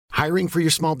Hiring for your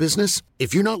small business?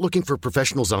 If you're not looking for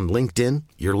professionals on LinkedIn,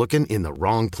 you're looking in the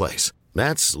wrong place.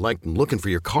 That's like looking for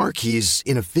your car keys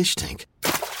in a fish tank.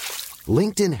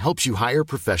 LinkedIn helps you hire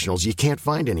professionals you can't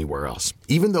find anywhere else,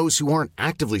 even those who aren't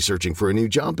actively searching for a new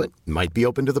job but might be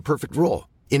open to the perfect role.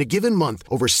 In a given month,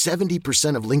 over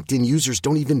 70% of LinkedIn users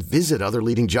don't even visit other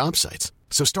leading job sites.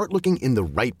 So start looking in the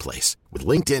right place. With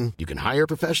LinkedIn, you can hire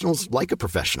professionals like a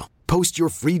professional. Post your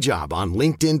free job on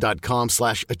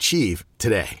linkedin.com/achieve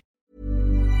today.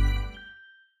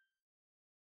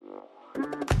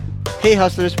 Hey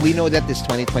hustlers, we know that this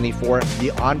 2024,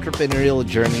 the entrepreneurial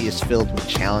journey is filled with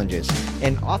challenges.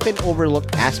 An often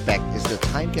overlooked aspect is the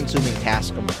time-consuming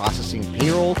task of processing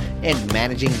payroll and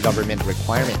managing government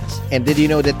requirements. And did you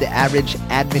know that the average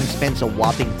admin spends a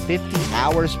whopping 50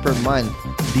 hours per month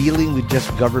dealing with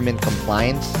just government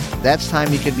compliance? That's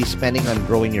time you could be spending on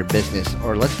growing your business,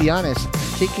 or let's be honest,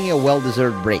 taking a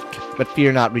well-deserved break. But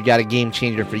fear not, we got a game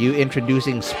changer for you,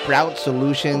 introducing Sprout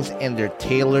Solutions and their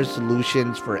tailored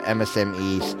solutions for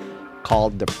MSMEs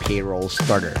called the Payroll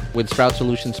Starter. With Sprout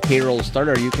Solutions Payroll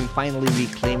Starter, you can finally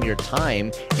reclaim your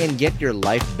time and get your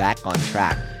life back on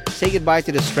track. Say goodbye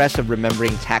to the stress of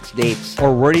remembering tax dates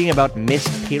or worrying about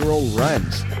missed payroll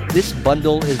runs. This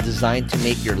bundle is designed to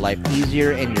make your life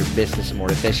easier and your business more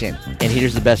efficient. And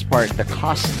here's the best part. The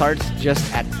cost starts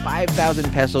just at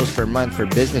 5,000 pesos per month for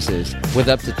businesses with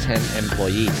up to 10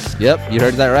 employees. Yep, you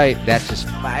heard that right. That's just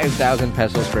 5,000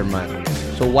 pesos per month.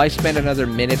 So why spend another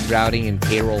minute drowning in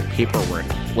payroll paperwork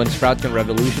when Sprout can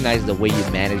revolutionize the way you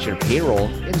manage your payroll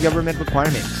and government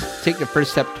requirements? Take the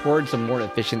first step towards a more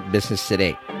efficient business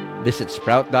today. Visit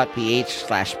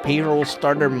sprout.ph/payroll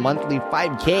starter monthly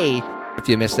 5K. If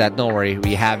you missed that, don't worry.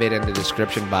 We have it in the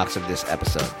description box of this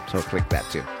episode. So click that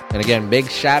too. And again, big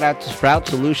shout out to Sprout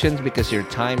Solutions because your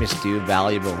time is too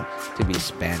valuable to be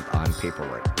spent on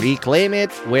paperwork. Reclaim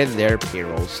it with their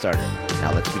Payroll Starter.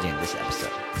 Now let's begin this episode.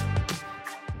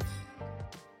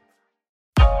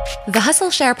 The Hustle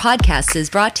Share podcast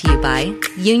is brought to you by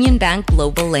Union Bank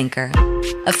Global Linker,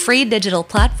 a free digital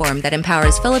platform that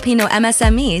empowers Filipino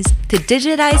MSMEs to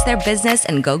digitize their business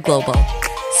and go global.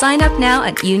 Sign up now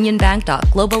at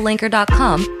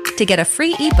unionbank.globallinker.com to get a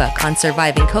free ebook on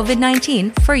surviving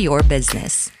COVID-19 for your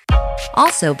business.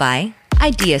 Also by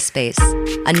IdeaSpace,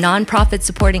 a nonprofit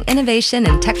supporting innovation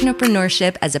and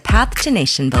technopreneurship as a path to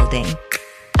nation building.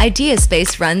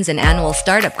 IdeaSpace runs an annual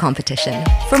startup competition.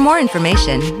 For more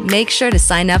information, make sure to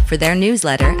sign up for their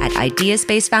newsletter at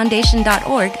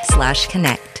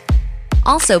ideaspacefoundation.org/connect.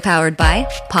 Also powered by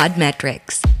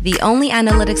Podmetrics, the only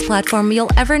analytics platform you'll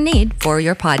ever need for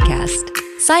your podcast.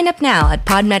 Sign up now at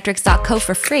podmetrics.co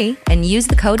for free and use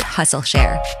the code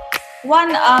HustleShare.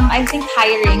 One, I think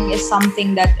hiring is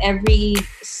something that every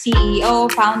CEO,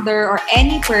 founder, or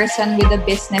any person with a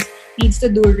business needs to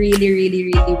do really,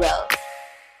 really, really well.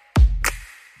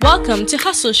 Welcome to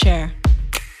Hustle Share,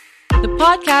 the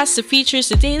podcast that features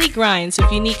the daily grinds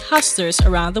of unique hustlers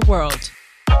around the world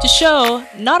to show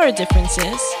not our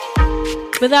differences,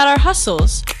 but that our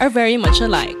hustles are very much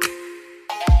alike.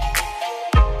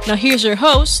 Now here's your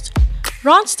host,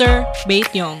 Ronster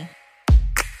Baetyong.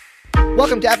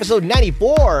 Welcome to episode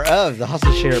 94 of the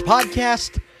Hustle Share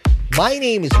podcast. My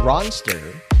name is Ronster,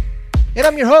 and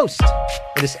I'm your host.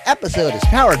 And this episode is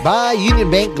powered by Union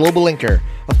Bank Global Linker,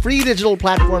 a free digital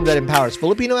platform that empowers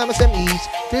Filipino MSMEs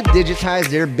to digitize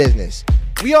their business.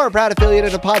 We are a proud affiliate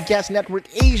of the Podcast Network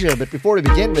Asia, but before we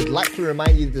begin, we'd like to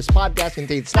remind you that this podcast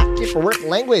contains not safe for work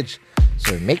language.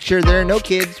 So make sure there are no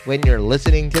kids when you're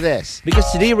listening to this.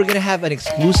 Because today we're going to have an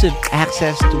exclusive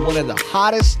access to one of the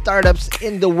hottest startups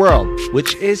in the world,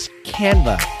 which is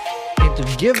Canva. And to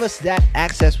give us that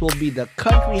access will be the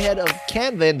country head of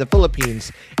Canva in the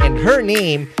Philippines. And her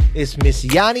name is Miss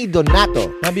Yani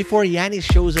Donato. Now, before Yani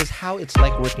shows us how it's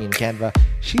like working in Canva,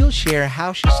 she'll share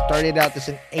how she started out as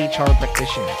an HR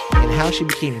practitioner and how she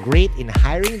became great in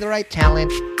hiring the right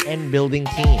talent and building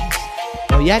teams.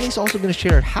 Now, Yani's also going to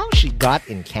share how she got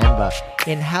in Canva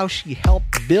and how she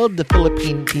helped build the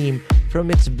Philippine team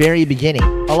from its very beginning,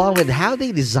 along with how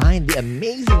they designed the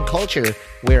amazing culture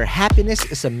where happiness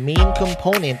is a main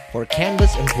component for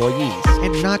Canva's employees.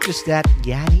 And not just that,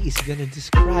 Yani is going to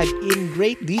describe in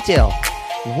great detail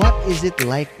what is it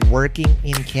like working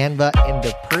in Canva and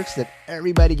the perks that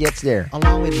everybody gets there,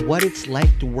 along with what it's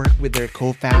like to work with their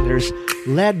co-founders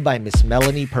led by Miss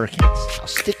Melanie Perkins. Now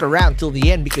stick around till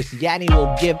the end because Yani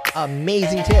will give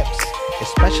amazing tips,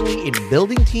 especially in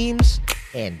building teams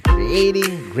and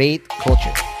creating great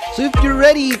culture. So if you're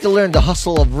ready to learn the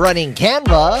hustle of running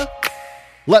Canva,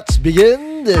 let's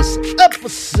begin this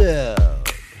episode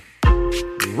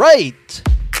right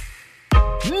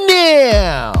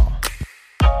now.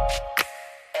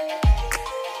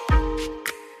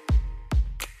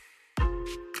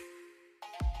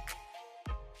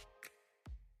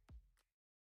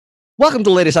 Welcome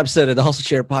to the latest episode of the Hustle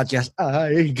Share podcast.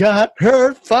 I got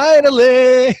her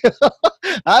finally.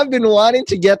 I've been wanting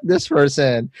to get this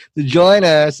person to join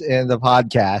us in the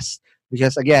podcast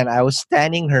because, again, I was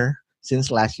standing her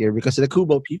since last year because of the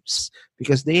Kubo peeps,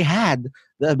 because they had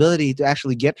the ability to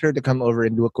actually get her to come over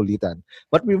and do a kulitan.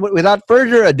 But without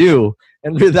further ado,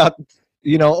 and without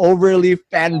overly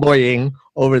fanboying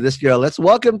over this girl, let's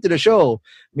welcome to the show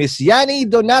Miss Yani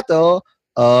Donato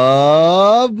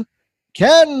of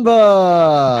Canva.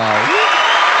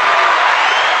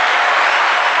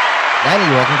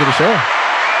 Yanni, welcome to the show.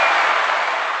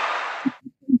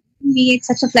 It's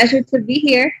such a pleasure to be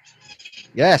here.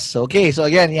 Yes. Okay. So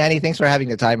again, Yanni, thanks for having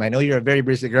the time. I know you're a very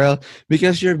busy girl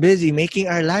because you're busy making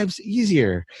our lives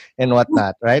easier and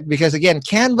whatnot, right? Because again,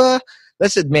 Canva,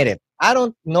 let's admit it. I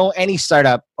don't know any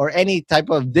startup or any type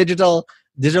of digitally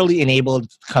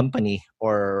enabled company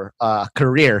or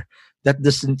career that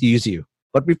doesn't use you.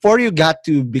 But before you got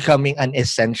to becoming an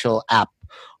essential app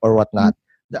or whatnot,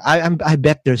 I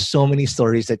bet there's so many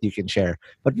stories that you can share.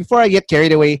 But before I get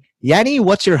carried away, Yanni,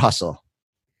 what's your hustle?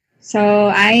 So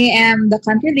I am the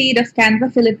country lead of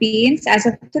Canva Philippines as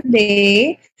of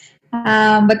today.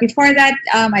 But before that,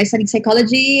 I studied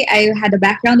psychology. I had a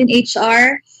background in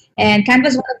HR. And Canva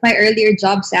was one of my earlier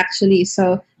jobs, actually.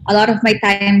 So a lot of my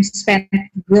time spent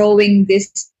growing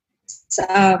this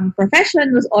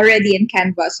profession was already in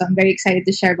Canva. So I'm very excited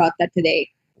to share about that today.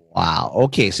 Wow.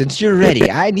 Okay. Since you're ready,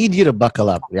 I need you to buckle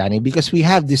up, Yanni, because we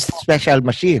have this special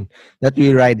machine that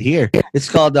we ride here. It's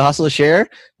called the Hustle Share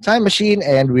Time Machine,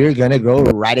 and we're going to go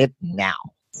ride it now.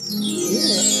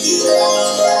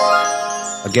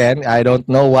 Again, I don't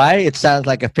know why. It sounds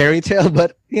like a fairy tale,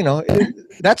 but,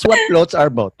 that's what floats our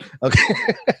boat. Okay.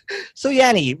 So,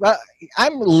 Yanni,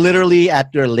 I'm literally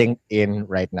at your LinkedIn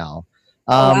right now.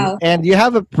 Wow. And you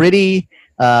have a pretty...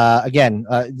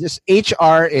 just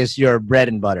HR is your bread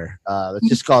and butter. Let's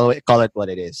just call it what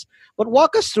it is. But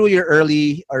walk us through your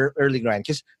early grind,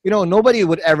 because nobody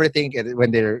would ever think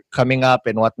when they're coming up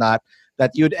and whatnot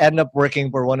that you'd end up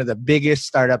working for one of the biggest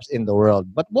startups in the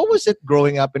world. But what was it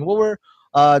growing up, and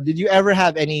did you ever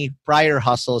have any prior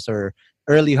hustles or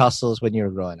early hustles when you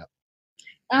were growing up?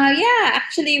 Yeah,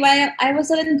 actually, while I was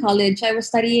still in college, I was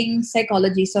studying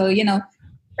psychology. So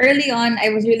early on, I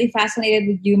was really fascinated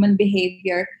with human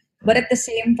behavior. But at the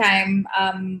same time,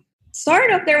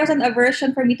 there was an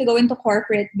aversion for me to go into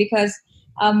corporate because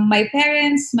my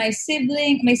parents, my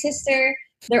sibling, my sister,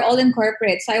 they're all in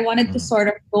corporate. So I wanted to sort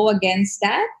of go against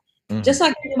that, just so I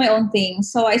could do my own thing.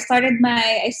 So I started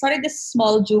this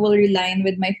small jewelry line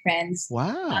with my friends.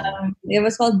 Wow. It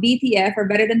was called BTF, or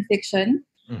Better Than Fiction.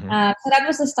 So that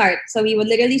was the start. So we would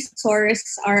literally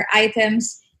source our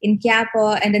items in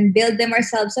Quiapo and then build them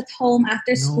ourselves at home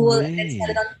after school and then sell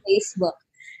it on Facebook.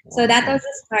 Wow. So that was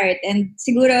the start. And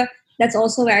siguro that's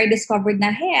also where I discovered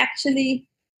that, hey, actually,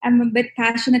 I'm a bit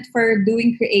passionate for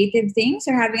doing creative things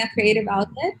or having a creative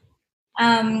outlet.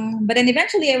 But then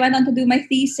eventually I went on to do my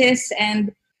thesis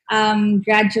and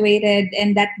graduated,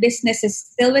 and that business is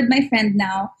still with my friend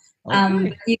now.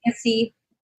 You can see,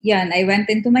 and I went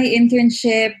into my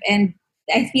internship, and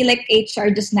I feel like HR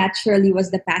just naturally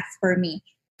was the path for me.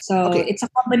 So it's a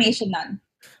combination now.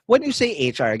 When you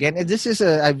say HR, again, this is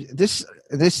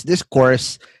this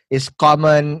course is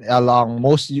common along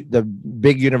most the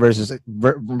big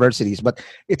universities, but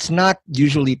it's not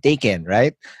usually taken,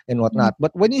 right, and whatnot.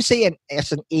 But when you say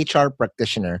as an HR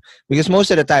practitioner, because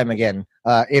most of the time, again,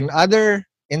 in other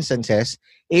instances,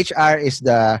 HR is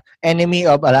the enemy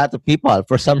of a lot of people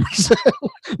for some reason,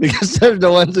 because they're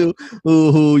the ones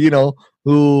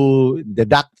who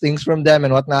deduct things from them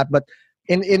and whatnot. But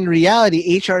in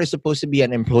reality, HR is supposed to be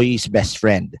an employee's best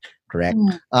friend, correct?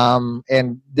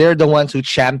 And they're the ones who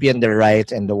champion their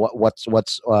rights and what's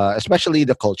especially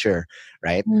the culture,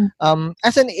 right?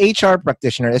 As an HR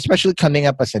practitioner, especially coming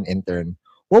up as an intern,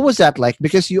 what was that like?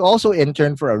 Because you also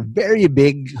interned for a very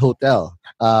big hotel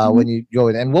when you go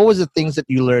in. And what was the things that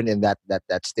you learned in that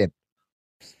stint?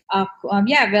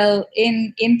 Well,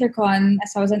 in Intercon,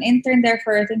 as I was an intern there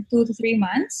for I think 2 to 3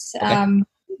 months.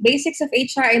 Basics of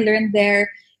HR I learned there,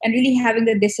 and really having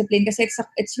the discipline, because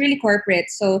it's really corporate.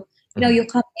 So you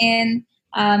come in,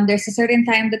 there's a certain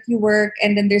time that you work,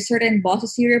 and then there's certain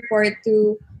bosses you report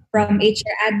to, from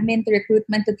HR admin to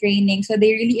recruitment to training. So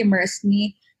they really immersed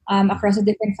me across the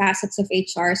different facets of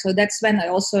HR. So that's when I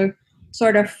also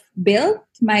sort of built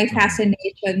my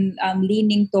fascination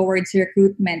leaning towards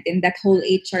recruitment in that whole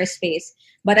HR space.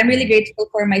 But I'm really grateful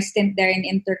for my stint there in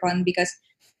Intercon, because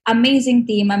amazing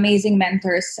team, amazing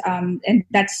mentors. And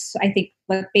that's, I think,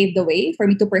 what paved the way for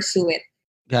me to pursue it.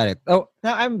 Got it. Oh,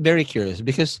 now I'm very curious,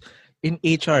 because in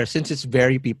HR, since it's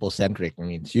very people-centric, I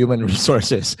mean, it's human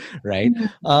resources, right?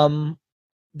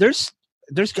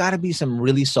 There's got to be some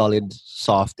really solid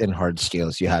soft and hard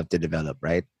skills you have to develop,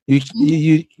 right?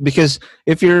 You because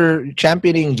if you're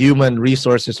championing human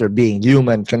resources or being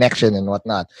human connection and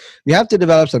whatnot, you have to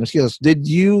develop some skills. Did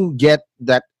you get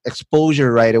that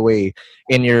exposure right away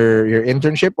in your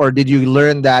internship, or did you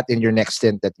learn that in your next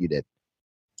stint that you did?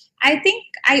 I think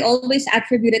I always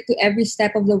attribute it to every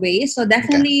step of the way. So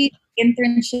definitely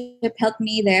internship helped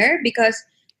me there because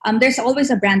there's always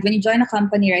a brand. When you join a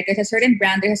company, right, there's a certain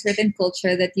brand, there's a certain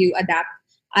culture that you adapt.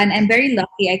 And I'm very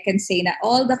lucky, I can say that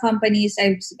all the companies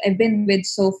I've been with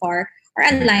so far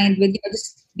are aligned with,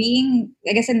 just being,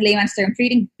 I guess in layman's term,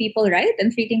 treating people right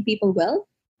and treating people well.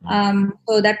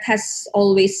 So that has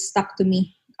always stuck to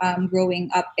me growing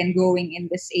up and growing in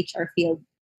this HR field.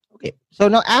 Okay. So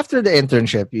now after the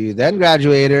internship, you then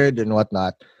graduated and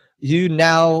whatnot. You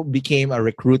now became a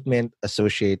recruitment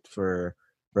associate for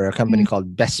a company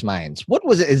called Best Minds. What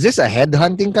was it? Is this a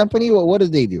headhunting company? What do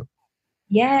they do?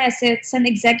 Yes, it's an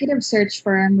executive search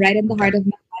firm right in the heart of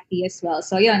Makati as well.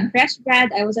 So fresh grad,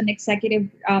 I was an executive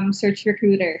search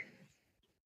recruiter.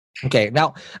 Okay.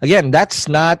 Now, again, that's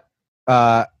not,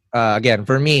 again,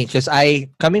 for me, because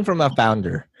coming from a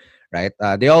founder, right?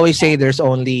 They always say there's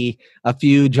only a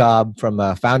few jobs from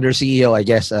a founder CEO, I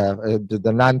guess,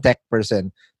 the non-tech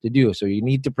person to do. So you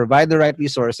need to provide the right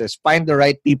resources, find the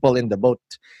right people in the boat,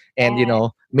 and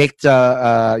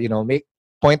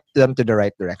point them to the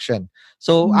right direction.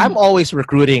 So I'm always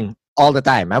recruiting all the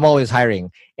time. I'm always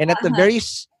hiring, and at the very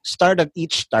start of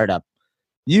each startup,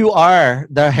 you are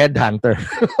the headhunter.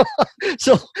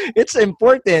 So it's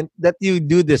important that you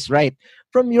do this right.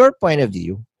 From your point of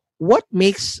view, what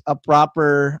makes a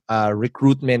proper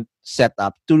recruitment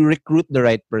setup to recruit the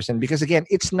right person? Because again,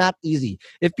 it's not easy.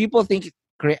 If people think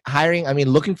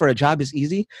looking for a job is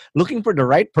easy, looking for the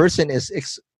right person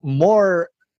is more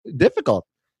difficult.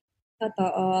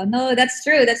 No, that's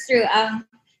true. That's true.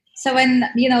 So when,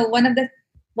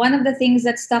 one of the things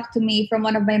that stuck to me from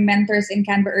one of my mentors in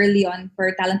Canva early on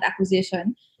for talent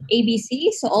acquisition,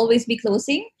 ABC, so always be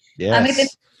closing. Yes.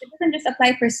 It doesn't just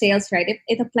apply for sales, right?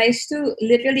 It applies to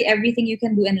literally everything you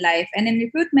can do in life. And in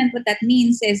recruitment, what that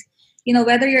means is,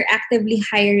 whether you're actively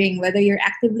hiring, whether you're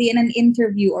actively in an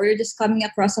interview, or you're just coming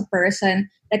across a person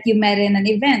that you met in an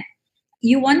event,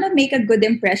 you want to make a good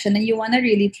impression and you want to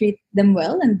really treat them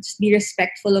well and just be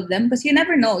respectful of them, because you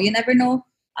never know. You never know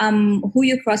who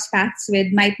you cross paths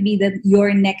with might be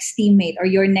your next teammate or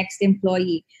your next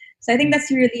employee. So I think that's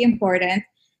really important.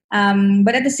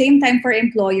 But at the same time, for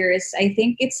employers, I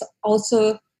think it's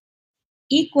also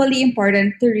equally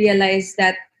important to realize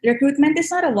that recruitment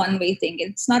is not a one-way thing.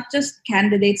 It's not just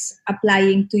candidates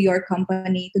applying to your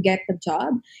company to get the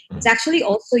job. It's actually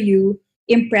also you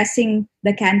impressing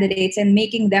the candidates and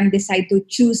making them decide to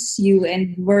choose you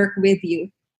and work with you.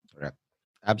 Correct.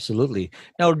 Absolutely.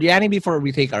 Now, Diani, before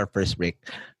we take our first break,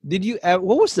 what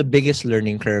was the biggest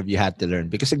learning curve you had to learn?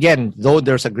 Because again, though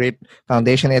there's a great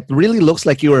foundation, it really looks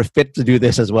like you were fit to do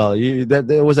this as well.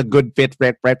 There was a good fit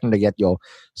right from the get-go.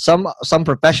 Some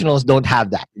professionals don't have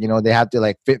that. They have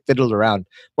to fiddle around.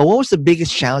 But what was the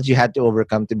biggest challenge you had to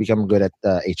overcome to become good at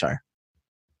HR?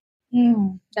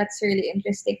 That's really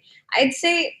interesting. I'd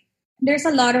say there's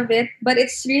a lot of it, but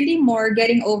it's really more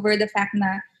getting over the fact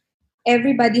that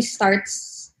everybody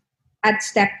starts at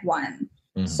step one.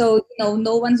 So,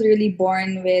 no one's really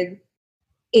born with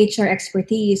HR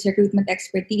expertise, recruitment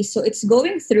expertise. So it's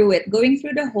going through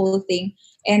the whole thing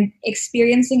and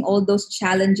experiencing all those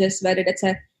challenges, whether that's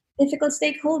a difficult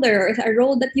stakeholder or a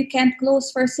role that you can't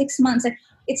close for 6 months.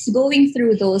 It's going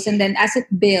through those. And then as it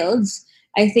builds,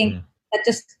 I think that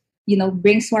just,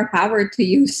 brings more power to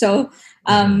you. So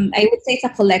I would say it's a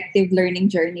collective learning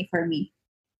journey for me.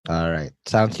 All right.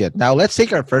 Sounds good. Now let's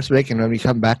take our first break, and when we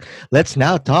come back, let's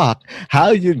now talk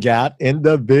how you got in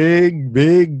the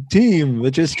big team,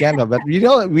 which is Canva. But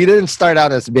we didn't start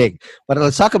out as big. But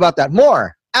let's talk about that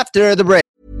more after the break.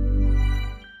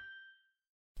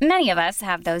 Many of us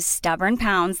have those stubborn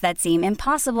pounds that seem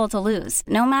impossible to lose,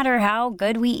 no matter how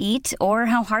good we eat or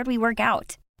how hard we work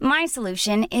out. My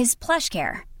solution is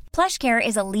PlushCare. PlushCare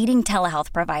is a leading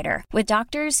telehealth provider with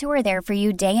doctors who are there for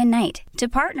you day and night to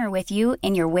partner with you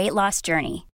in your weight loss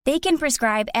journey. They can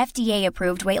prescribe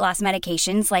FDA-approved weight loss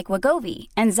medications like Wegovy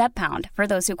and Zepbound for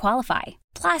those who qualify.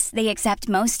 Plus, they accept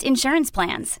most insurance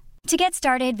plans. To get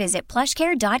started, visit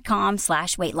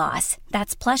plushcare.com/weightloss.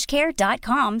 That's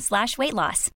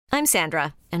plushcare.com/weightloss. I'm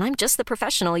Sandra, and I'm just the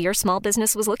professional your small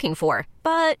business was looking for.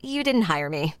 But you didn't hire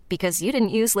me because you didn't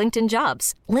use LinkedIn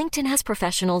Jobs. LinkedIn has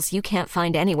professionals you can't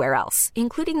find anywhere else,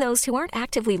 including those who aren't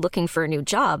actively looking for a new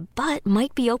job, but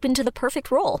might be open to the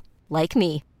perfect role, like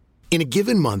me. In a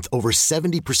given month, over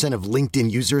 70% of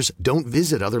LinkedIn users don't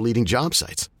visit other leading job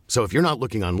sites. So if you're not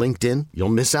looking on LinkedIn, you'll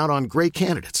miss out on great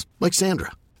candidates like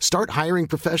Sandra. Start hiring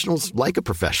professionals like a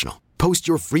professional. Post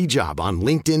your free job on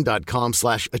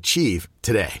linkedin.com/achieve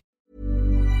today.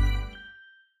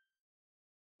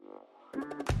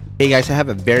 Hey guys, I have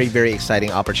a very, very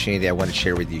exciting opportunity I want to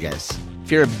share with you guys.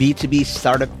 If you're a B2B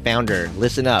startup founder,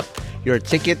 listen up. Your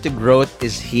ticket to growth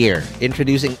is here.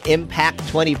 Introducing Impact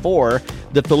 24,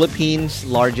 the Philippines'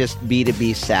 largest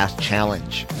B2B SaaS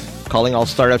challenge. Calling all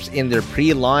startups in their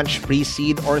pre-launch,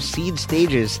 pre-seed, or seed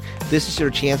stages, this is your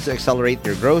chance to accelerate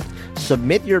your growth.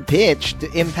 Submit your pitch to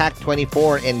Impact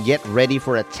 24 and get ready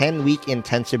for a 10-week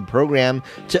intensive program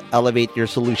to elevate your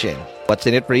solution. What's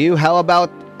in it for you? How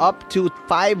about up to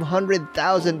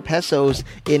 500,000 pesos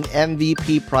in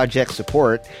MVP project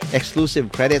support,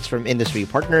 exclusive credits from industry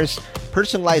partners,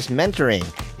 personalized mentoring,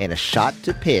 and a shot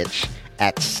to pitch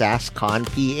at SaaSCon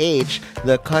PH,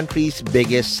 the country's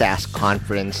biggest SaaS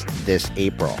conference this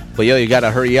April. But you gotta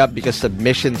hurry up because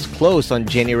submissions close on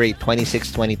January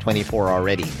 26, 2024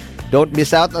 already. Don't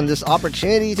miss out on this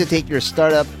opportunity to take your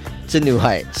startup to new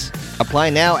heights.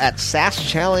 Apply now at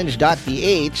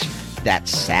SaaSchallenge.ph.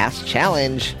 That's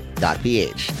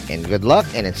SaaSchallenge.ph. And good luck,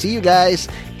 and I'll see you guys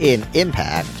in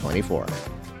Impact 24.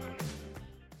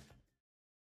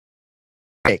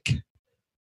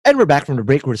 And we're back from the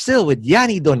break. We're still with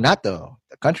Yanni Donato,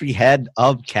 the country head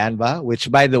of Canva,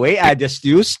 which, by the way, I just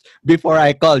used before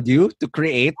I called you to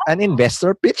create an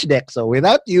investor pitch deck. So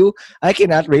without you, I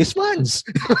cannot raise funds.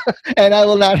 And I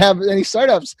will not have any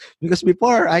startups because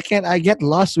before I get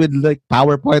lost with like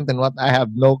PowerPoint and what, I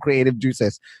have no creative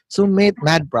juices. So mad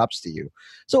props to you.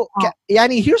 So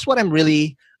Yanni, here's what I'm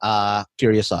really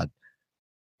curious on.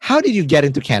 How did you get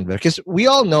into Canva? Because we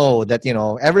all know that,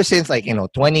 ever since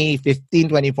 2015,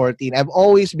 2014, I've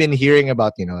always been hearing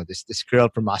about, this girl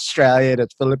from Australia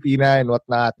that's Filipina and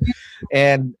whatnot.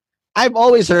 And I've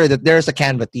always heard that there's a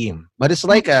Canva team, but it's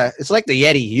like the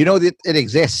Yeti. You know that it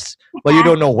exists, but you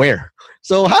don't know where.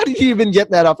 So how did you even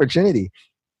get that opportunity?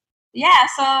 Yeah,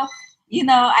 so, I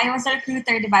was a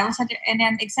recruiter, diba? I was in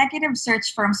an executive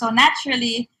search firm. So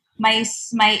naturally, my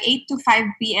 8 to 5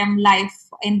 p.m. life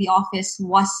in the office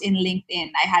was in LinkedIn.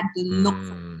 I had to look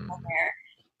for people there.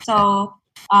 So,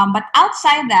 but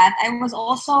outside that, I was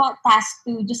also tasked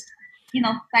to just,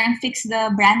 try and fix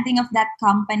the branding of that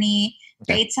company,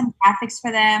 create some graphics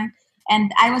for them.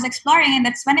 And I was exploring, and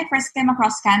that's when I first came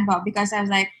across Canva because I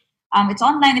was like, it's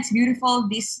online, it's beautiful,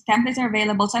 these templates are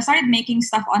available. So I started making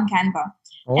stuff on Canva.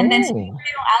 Oh. And then yung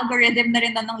algorithm na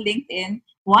rin ng LinkedIn.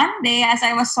 One day, as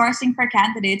I was sourcing for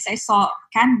candidates, I saw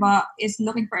Canva is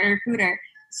looking for a recruiter.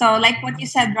 So, like what you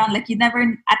said, Ron,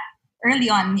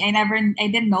 early on, I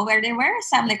didn't know where they were.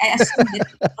 So I'm like, I assumed it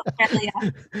was Australia.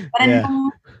 But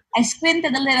then I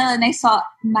squinted a little and I saw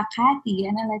Makati,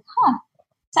 and I'm like, huh.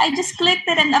 So I just clicked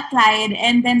it and applied,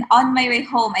 and then on my way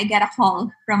home, I get a call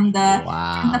from the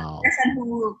person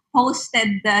who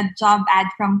posted the job ad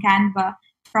from Canva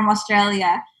from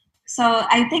Australia. So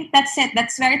I think that's it.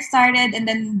 That's where it started. And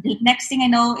then the next thing I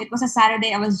know, it was a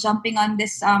Saturday. I was jumping on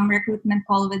this recruitment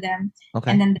call with them. Okay.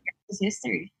 And then the rest is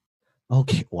history.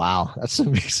 Okay. Wow. That's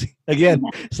amazing. Again,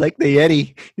 it's like the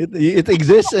Yeti. It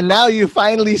exists. And now you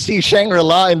finally see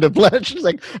Shangri-La in the flesh. It's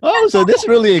like, oh, so this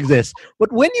really exists.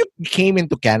 But when you came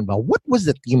into Canva, what was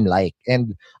the team like?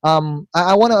 And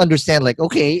I want to understand,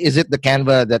 okay, is it the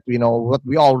Canva that, what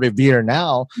we all revere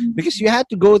now? Because you had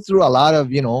to go through a lot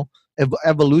of,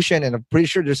 evolution, and I'm pretty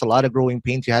sure there's a lot of growing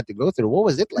pains you had to go through. What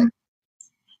was it like?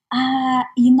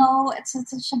 It's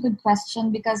such a good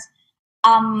question because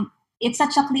it's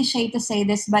such a cliche to say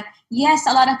this, but yes,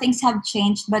 a lot of things have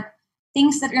changed, but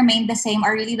things that remain the same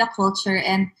are really the culture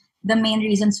and the main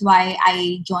reasons why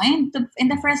I joined in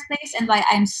the first place and why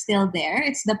I'm still there.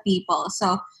 It's the people.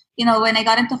 So, when I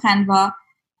got into Canva,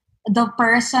 the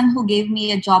person who gave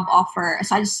me a job offer,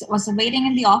 so I just was waiting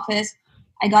in the office.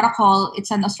 I got a call. It's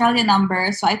an Australian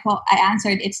number. So I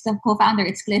answered. It's the co-founder.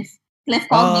 It's Cliff. Cliff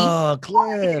called me. Oh,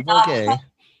 Cliff. Okay.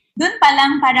 Dun pa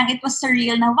lang, parang it was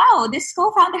surreal na, wow, this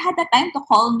co-founder had the time to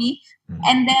call me.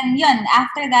 And then,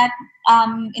 after that,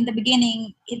 in the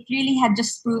beginning, it really had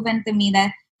just proven to me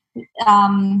that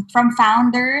from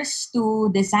founders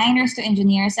to designers to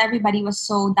engineers, everybody was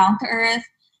so down to earth.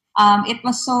 It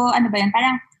was so,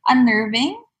 parang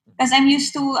unnerving. Because I'm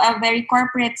used to a very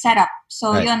corporate setup.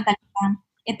 So yun talagang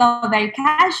ito very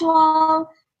casual,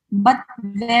 but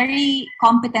very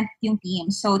competent yung team.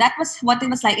 So that was what it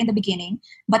was like in the beginning,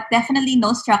 but definitely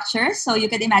no structure. So you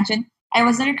could imagine I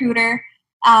was a recruiter,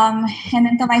 and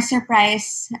then to my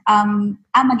surprise,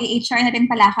 mag-HR na rin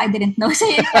pala ako. I didn't know. So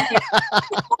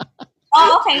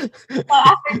oh, okay. So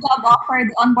after job offer,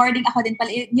 the onboarding ako din pala.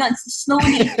 Yun,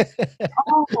 slowly.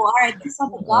 Alright, this is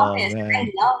what the job is. I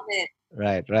love it.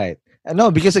 Right.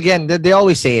 No, because again, they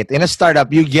always say it. In a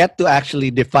startup, you get to actually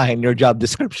define your job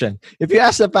description. If you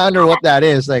ask the founder what that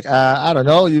is, like, I don't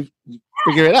know, you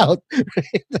figure it out.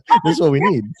 That's what we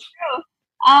need. True.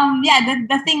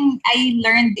 The thing I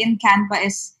learned in Canva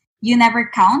is you never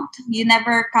count. You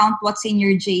never count what's in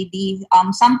your JD.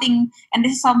 Something, and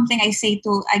this is something I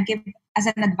give as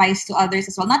an advice to others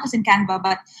as well, not just in Canva,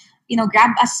 but,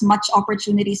 grab as much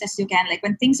opportunities as you can. Like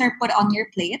when things are put on your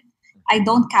plate, I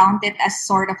don't count it as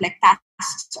sort of like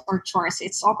tasks or chores.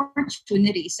 It's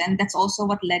opportunities. And that's also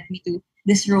what led me to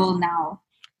this role now.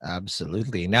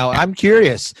 Absolutely. Now, I'm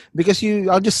curious because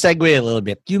I'll just segue a little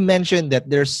bit. You mentioned that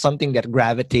there's something that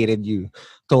gravitated you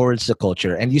towards the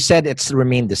culture, and you said it's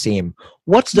remained the same.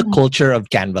 What's the culture of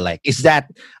Canva like? Is that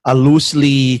a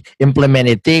loosely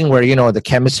implemented thing where, the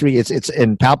chemistry, it's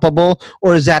impalpable,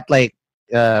 or is that like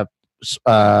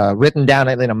written down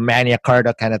in a Magna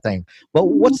Carta kind of thing? But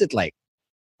what's it like?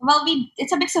 Well,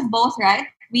 it's a mix of both, right?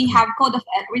 We have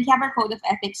our code of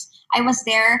ethics. I was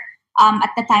there at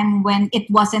the time when it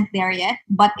wasn't there yet,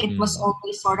 but it was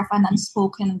always sort of an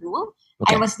unspoken rule.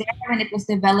 Okay. I was there when it was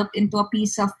developed into a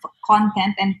piece of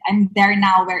content, and I'm there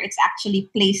now where it's actually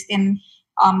placed in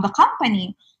the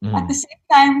company. At the same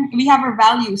time, we have our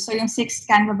values. So yung 6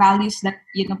 Canva values that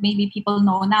maybe people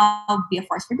know now: be a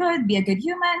force for good, be a good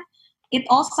human. It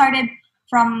all started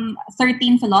from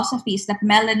 13 philosophies that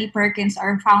Melanie Perkins,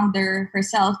 our founder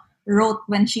herself, wrote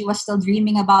when she was still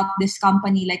dreaming about this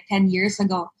company like 10 years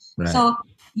ago. Right. So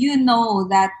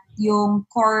that yung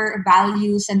core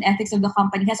values and ethics of the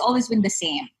company has always been the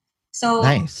same. So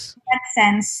nice. In that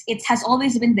sense, it has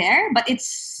always been there, but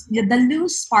it's the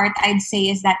loose part, I'd say,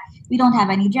 is that we don't have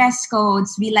any dress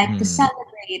codes. We like to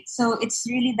celebrate. So it's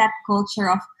really that culture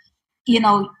of,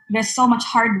 there's so much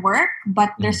hard work,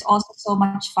 but there's also so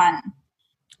much fun.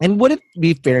 And would it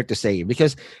be fair to say,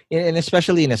 because and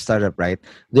especially in a startup, right,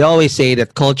 they always say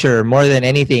that culture, more than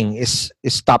anything, is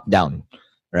top down,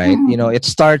 right? It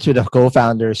starts with the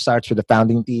co-founder, starts with the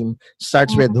founding team,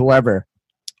 starts with whoever.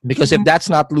 Because if that's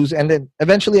not loose, and then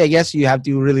eventually, I guess you have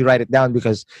to really write it down,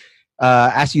 because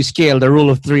as you scale, the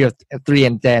rule of 3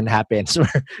 and 10 happens,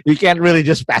 where you can't really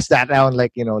just pass that down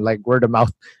like word of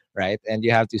mouth, right? And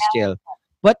you have to scale.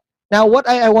 But now, what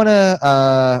I want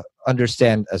to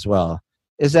understand as well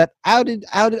is that how did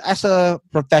as a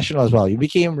professional as well, you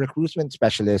became recruitment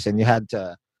specialist, and you had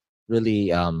to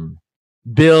really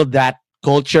build that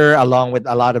culture along with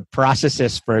a lot of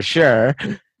processes for sure.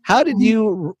 How did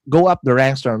you go up the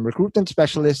ranks from recruitment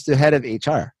specialist to head of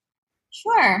HR?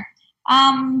 Sure.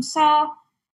 So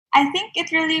I think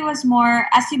it really was more,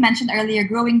 as you mentioned earlier,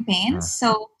 growing pains.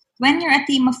 So when you're a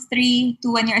team of 3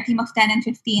 to when you're a team of 10 and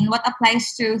 15, what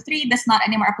applies to 3 does not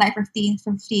anymore apply for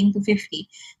 15 to 50.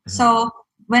 So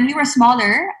when we were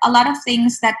smaller, a lot of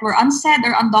things that were unsaid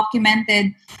or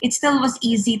undocumented, it still was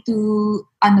easy to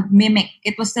mimic.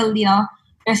 It was still,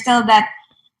 there's still that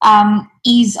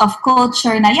ease of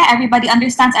culture. Now, everybody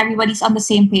understands, everybody's on the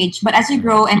same page. But as you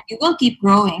grow, and you will keep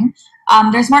growing,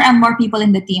 there's more and more people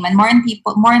in the team, and more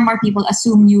and more people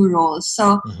assume new roles.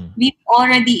 So we've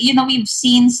already, we've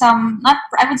seen some, not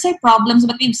I would say problems,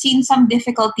 but we've seen some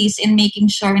difficulties in making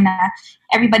sure that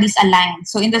everybody's aligned.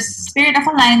 So in the spirit of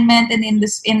alignment, and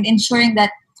in ensuring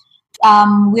that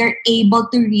we're able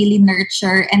to really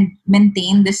nurture and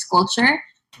maintain this culture,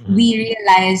 we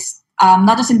realized,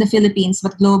 not just in the Philippines,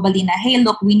 but globally, hey,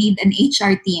 look, we need an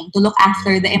HR team to look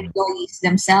after the employees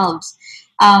themselves.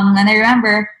 And I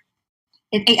remember,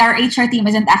 our HR team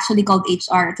isn't actually called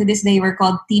HR. To this day, we're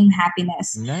called Team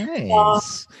Happiness.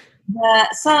 Nice.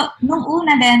 So nung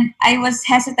una then, I was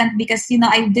hesitant because,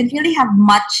 I didn't really have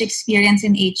much experience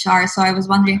in HR. So I was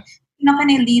wondering, can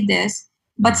I lead this?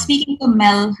 But speaking to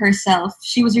Mel herself,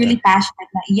 she was really passionate.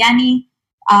 Yanni,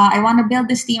 I want to build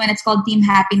this team, and it's called Team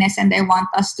Happiness, and I want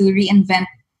us to reinvent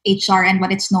HR and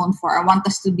what it's known for. I want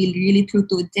us to be really true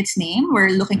to its name. We're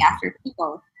looking after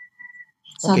people.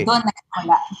 So okay.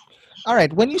 All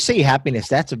right. When you say happiness,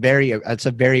 that's a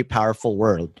very powerful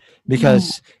word,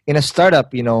 because in a startup,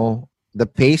 the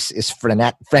pace is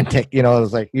frantic.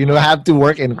 It's like have to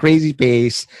work in crazy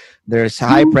pace. There's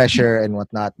high pressure and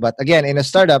whatnot. But again, in a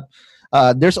startup,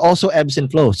 there's also ebbs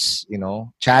and flows.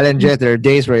 Challenges. There are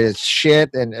days where it's shit,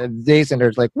 and days and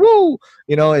there's like woo.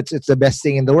 It's the best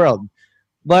thing in the world.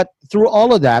 But through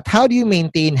all of that, how do you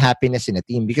maintain happiness in a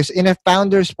team? Because in a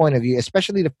founder's point of view,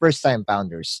 especially the first-time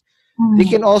founders, they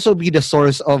can also be the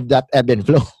source of that ebb and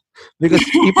flow. Because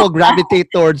people gravitate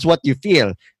towards what you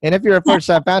feel. And if you're a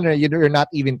first-time founder and you're not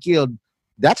even killed,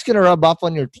 that's going to rub off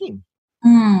on your team.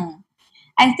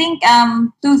 I think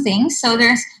two things. So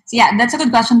that's a good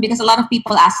question, because a lot of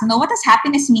people ask, what does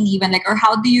happiness mean even? Or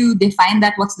how do you define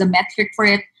that? What's the metric for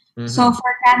it? So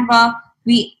for Canva,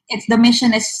 the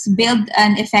mission is build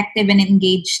an effective and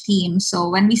engaged team. So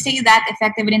when we say that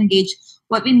effective and engaged,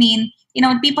 what we mean,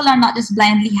 people are not just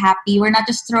blindly happy. We're not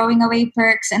just throwing away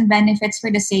perks and benefits for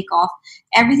the sake of.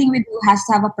 Everything we do has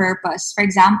to have a purpose. For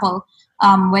example,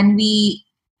 when we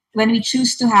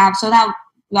choose to have, so now,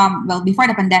 before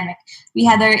the pandemic, we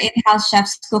had our in-house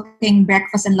chefs cooking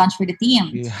breakfast and lunch for the team.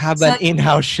 You have an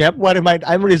in-house chef? What am I?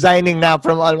 I'm resigning now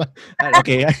from all my...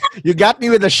 Okay, you got me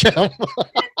with the chef.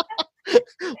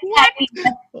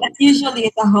 That usually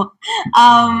is a hook.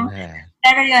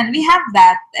 We have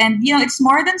that, and it's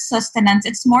more than sustenance.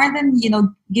 It's more than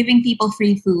giving people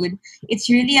free food. It's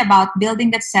really about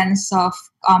building that sense of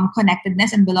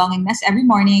connectedness and belongingness every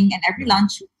morning and every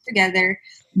lunch together,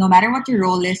 no matter what your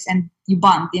role is, and you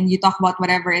bond and you talk about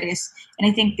whatever it is. And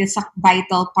I think it's a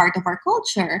vital part of our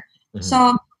culture.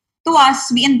 So to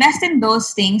us, we invest in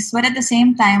those things, but at the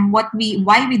same time, why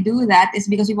we do that is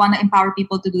because we want to empower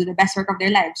people to do the best work of their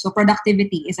lives. So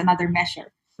productivity is another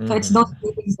measure. So it's those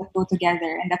two things that go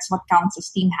together, and that's what counts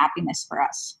as team happiness for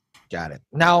us. Got it.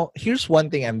 Now, here's one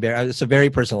thing, it's a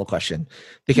very personal question,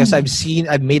 because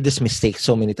I've made this mistake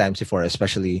so many times before,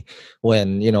 especially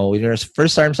when you're a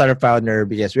first-time startup founder,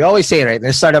 because we always say, right,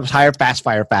 there's startups hire fast,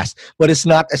 fire fast, but it's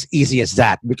not as easy as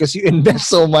that, because you invest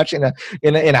so much in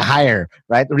a hire,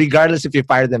 right? Regardless if you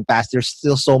fire them fast, there's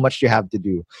still so much you have to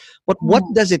do. But what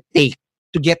does it take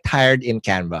to get hired in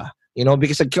Canva?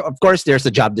 Because of course there's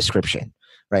a job description.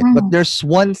 Right. But there's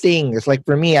one thing. It's like,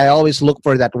 for me, I always look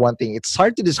for that one thing. It's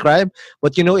hard to describe,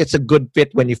 but it's a good fit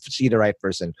when you see the right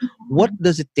person. What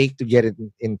does it take to get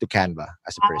into Canva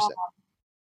as a person?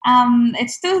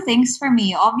 It's two things for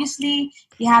me. Obviously,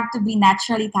 you have to be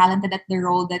naturally talented at the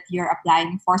role that you're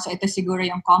applying for. So ito siguro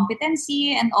yung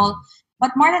competency and all.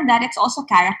 But more than that, it's also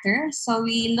character. So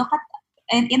we look at,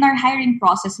 in our hiring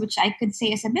process, which I could say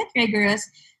is a bit rigorous,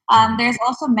 there's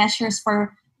also measures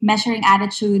for measuring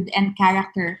attitude and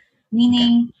character,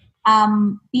 meaning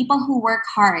people who work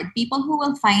hard, people who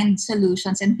will find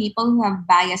solutions, and people who have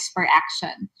bias for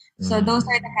action. So those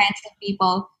are the kinds of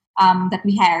people that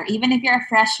we hire. Even if you're a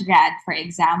fresh grad, for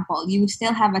example, you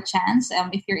still have a chance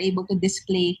if you're able to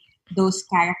display those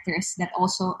characters that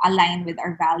also align with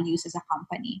our values as a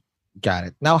company. Got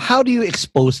it. Now, how do you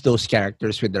expose those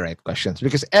characters with the right questions?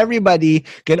 Because everybody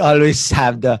can always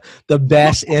have the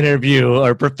best interview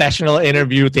or professional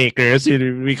interview takers,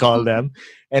 we call them,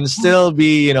 and still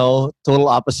be, total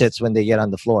opposites when they get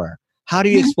on the floor. How do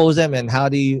you expose them, and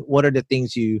what are the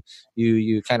things you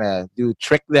kind of do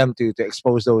trick them to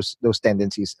expose those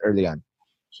tendencies early on?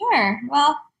 Sure.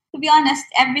 Well, to be honest,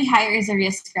 every hire is a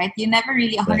risk, right? You never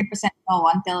really 100%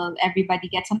 know until everybody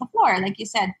gets on the floor, like you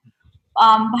said.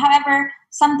 However,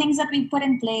 some things that we put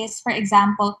in place, for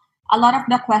example, a lot of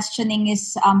the questioning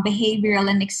is behavioral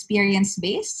and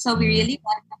experience-based. So we really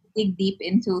want to dig deep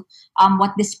into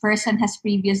what this person has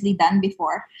previously done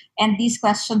before. And these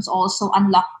questions also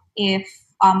unlock if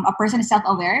a person is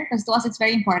self-aware, because to us it's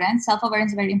very important.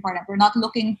 Self-awareness is very important. We're not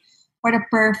looking for the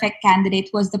perfect candidate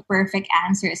who has the perfect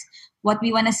answers. What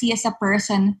we want to see is a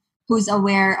person who's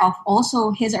aware of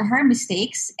also his or her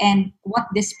mistakes and what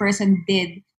this person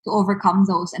did to overcome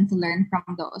those and to learn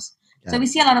from those. So we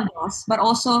see a lot of those, but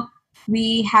also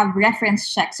we have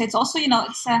reference checks. So it's also,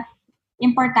 it's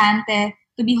importante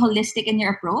to be holistic in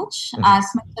your approach as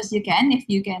much as you can. If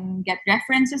you can get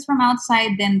references from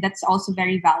outside, then that's also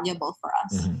very valuable for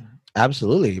us.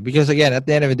 Absolutely. Because again, at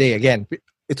the end of the day,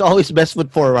 it's always best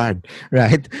foot forward,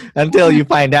 right? Until you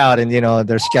find out and,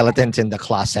 there's skeletons in the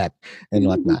closet and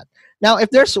whatnot. Now, if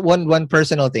there's one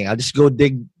personal thing, I'll just go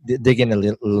dig in a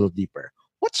little deeper.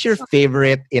 What's your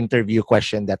favorite interview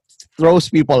question that throws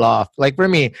people off? Like for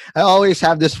me, I always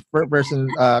have this question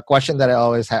that I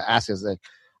always ask is like,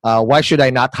 why should I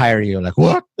not hire you? Like,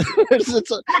 what? it's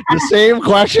the same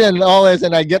question always,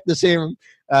 and I get the same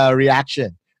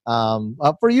reaction.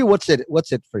 For you, what's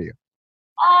it for you?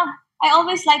 I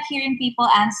always like hearing people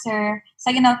answer. So,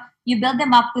 you build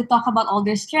them up to talk about all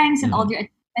their strengths and all their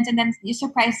achievements, and then you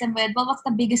surprise them with, well, what's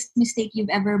the biggest mistake you've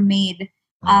ever made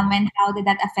and how did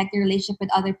that affect your relationship with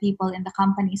other people in the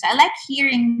company. So I like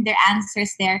hearing their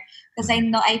answers there because I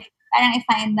know I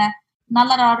find that not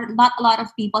a lot of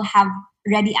people have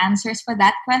ready answers for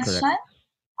that question. Correct.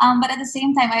 But at the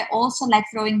same time, I also like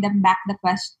throwing them back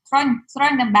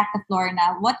throwing them back the floor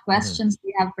now. What questions do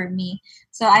you have for me?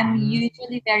 So I'm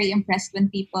usually very impressed when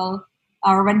people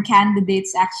or when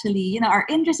candidates actually, are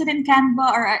interested in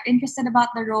Canva or are interested about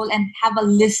the role and have a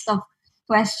list of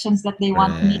questions that they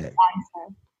want me to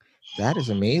answer. That is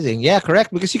amazing. Yeah,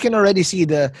 correct. Because you can already see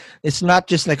it's not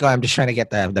just like, oh, I'm just trying to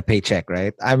get the paycheck,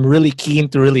 right? I'm really keen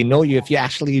to really know you if you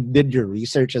actually did your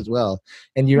research as well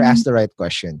and you asked the right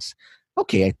questions.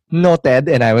 Okay, noted,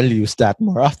 and I will use that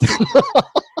more often.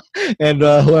 And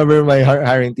whoever my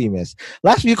hiring team is.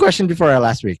 Last few questions before our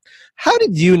last week. How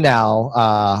did you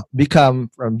now become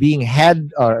from being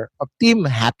head of team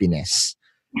happiness,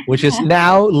 which is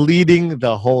now leading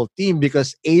the whole team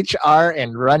because HR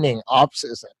and running ops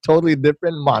is a totally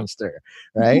different monster,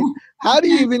 right? How do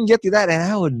you even get to that? And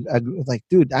I was like,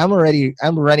 dude, I'm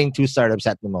running 2 startups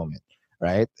at the moment,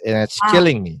 right? And it's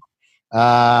killing me.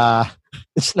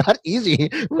 It's not easy,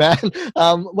 man.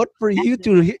 What for you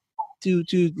to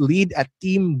lead a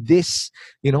team this,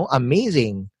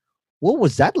 amazing? What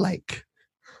was that like?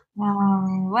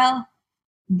 Well,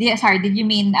 sorry, did you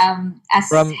mean as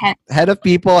from head of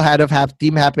people, head of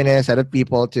team happiness, head of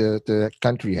people to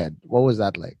country head? What was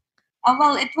that like?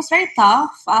 Well, it was very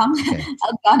tough. I'll be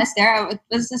honest there. It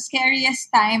was the scariest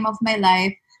time of my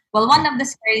life. Well, one of the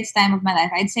scariest time of my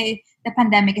life. I'd say the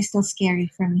pandemic is still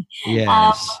scary for me.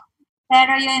 Yes.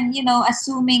 Pero yun,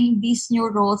 assuming these new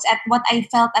roles at what I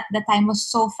felt at the time was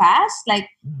so fast. Like,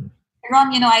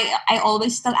 Ron, I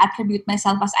always still attribute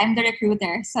myself as I'm the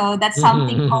recruiter. So that's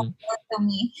something comfortable to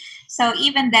me. So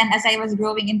even then, as I was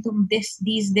growing into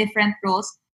these different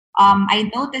roles, I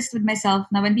noticed with myself,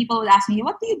 now when people would ask me,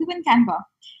 what do you do in Canva?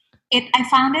 I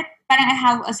found it, parang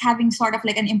I was having sort of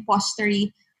like an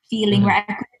impostery feeling where I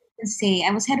couldn't say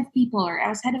I was head of people or I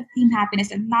was head of team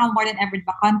happiness, and now more than ever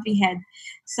the country head.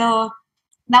 So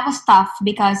that was tough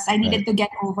because I needed to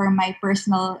get over my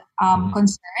personal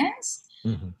concerns.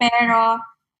 Pero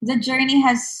the journey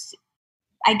has,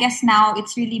 I guess now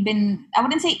it's really been, I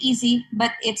wouldn't say easy,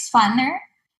 but it's funner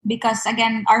because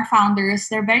again, our founders,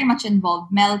 they're very much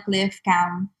involved. Mel, Cliff,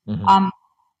 Cam,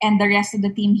 and the rest of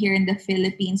the team here in the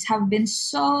Philippines have been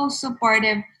so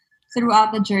supportive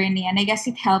throughout the journey. And I guess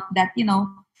it helped that,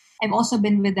 I've also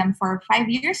been with them for 5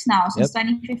 years now, since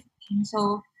 2015.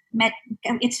 So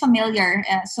it's familiar,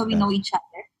 so we know each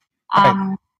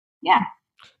other. Yeah.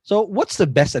 So what's the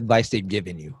best advice they've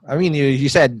given you? I mean, you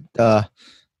said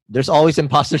there's always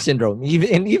imposter syndrome.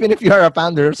 Even if you are a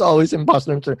founder, there's always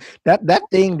imposter syndrome. That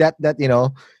thing that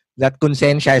that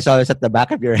consensya is always at the back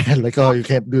of your head, like, oh, you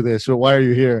can't do this. So why are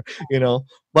you here?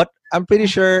 But I'm pretty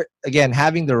sure, again,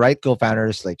 having the right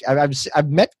co-founders, like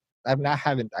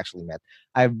haven't actually met.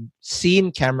 I've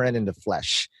seen Cameron in the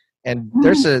flesh, and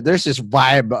there's this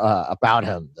vibe about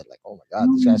him that, like, oh my god,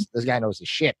 this guy knows his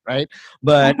shit, right?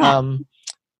 But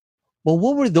but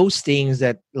what were those things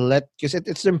that because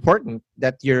it's important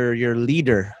that your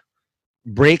leader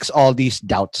breaks all these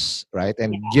doubts, right?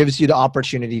 And gives you the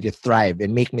opportunity to thrive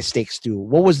and make mistakes too.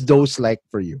 What was those like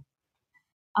for you?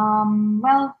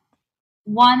 Well,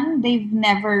 one, they've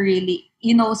never really,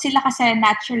 sila kasi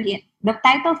naturally, the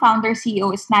title founder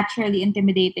CEO is naturally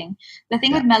intimidating. The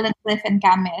thing with Mel and Cliff and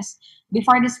Cam is,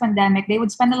 before this pandemic, they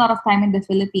would spend a lot of time in the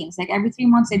Philippines. Like every 3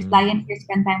 months, they'd fly in here,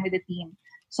 spend time with the team.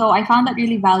 So I found that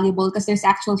really valuable because there's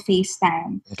actual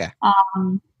FaceTime. Okay.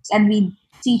 And we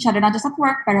see each other not just at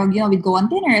work, pero we'd go on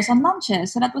dinners, on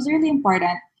lunches. So that was really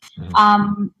important.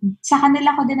 Sa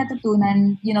kanila ko din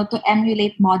natutunan, to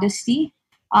emulate modesty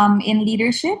in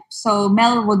leadership. So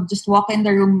Mel would just walk in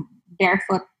the room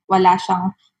barefoot, wala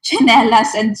siyang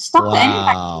chinelas, and stop to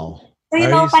anybody. So, Are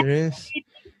you serious?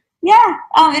 Yeah,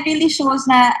 it really shows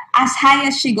na as high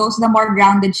as she goes, the more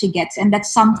grounded she gets. And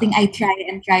that's something I try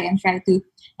to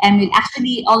emulate.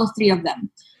 Actually, all of 3 of them.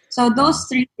 So those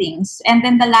 3 things. And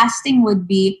then the last thing would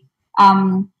be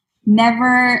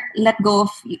never let go of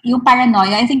yung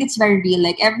paranoia. I think it's very real.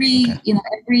 Like I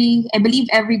believe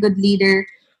every good leader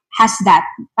has that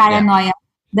paranoia. Yeah.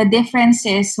 The difference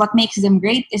is what makes them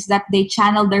great is that they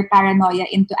channel their paranoia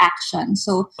into action.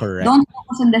 So don't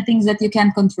focus on the things that you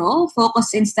can control.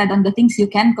 Focus instead on the things you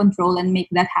can control and make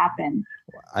that happen.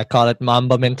 I call it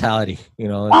Mamba mentality.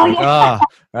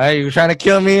 Right, you're trying to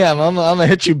kill me. I'm gonna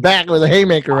hit you back with a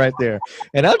haymaker right there.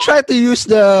 And I'll try to use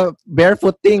the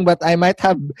barefoot thing, but I might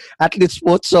have athlete's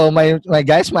foot, so my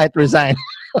guys might resign.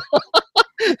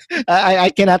 I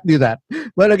cannot do that.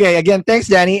 But okay, again, thanks,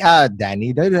 Danny.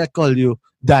 Danny, did I call you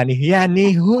Danny,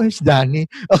 Yanni, who is Danny?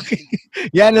 Okay.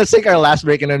 Yeah, let's take our last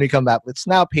break, and when we come back, let's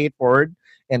now pay it forward.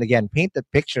 And again, paint the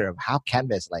picture of how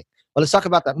Canva is like. Well, let's talk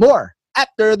about that more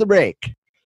after the break.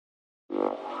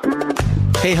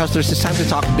 Hey hustlers, it's time to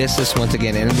talk business once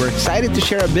again, and we're excited to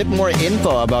share a bit more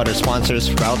info about our sponsor,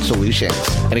 Sprout Solutions.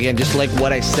 And again, just like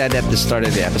what I said at the start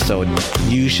of the episode,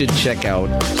 you should check out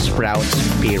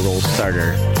Sprout's Payroll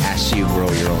Starter as you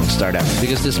grow your own startup.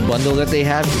 Because this bundle that they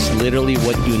have is literally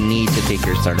what you need to take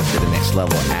your startup to the next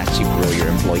level as you grow your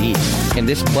employees. And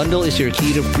this bundle is your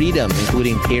key to freedom,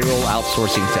 including payroll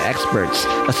outsourcing to experts,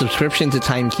 a subscription to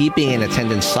timekeeping and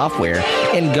attendance software,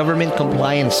 and government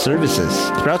compliance services.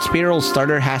 Sprout's Payroll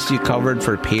Starter has you covered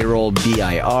for payroll,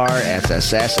 BIR,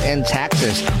 SSS, and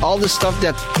taxes. All the stuff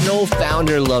that no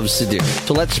founder loves to do.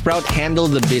 So let Sprout handle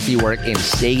the busy work and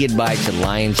say goodbye to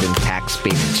lines and tax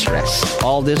payment stress.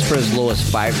 All this for as low as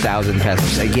 5,000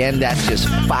 pesos. Again, that's just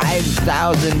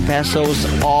 5,000 pesos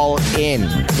all in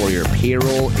for your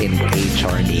payroll and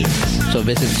HR needs. So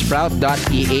visit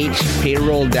sprout.ph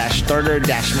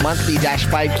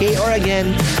payroll-starter-monthly-5K, or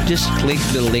again, just click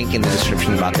the link in the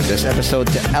description box of this episode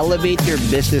to elevate your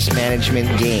business management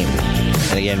game.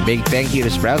 And again, big thank you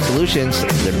to Sprout Solutions,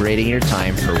 liberating your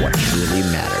time for what truly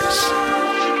matters.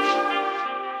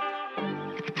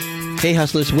 Hey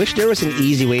hustlers, wish there was an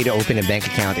easy way to open a bank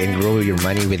account and grow your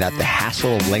money without the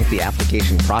hassle of lengthy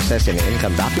application process and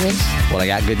income documents? Well, I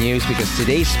got good news, because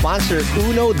today's sponsor,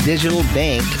 Uno Digital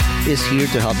Bank, is here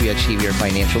to help you achieve your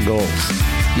financial goals.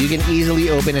 You can easily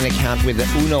open an account with the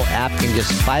Uno app in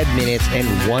just 5 minutes and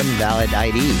one valid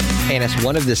ID. And as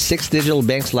one of the 6 digital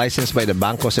banks licensed by the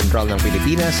Bangko Sentral ng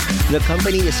Pilipinas, the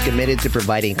company is committed to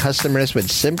providing customers with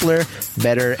simpler,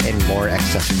 better, and more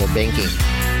accessible banking.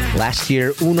 Last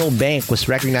year, Uno Bank was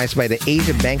recognized by the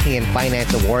Asia Banking and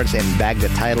Finance Awards and bagged the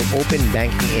title Open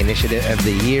Banking Initiative of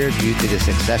the Year due to the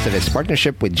success of its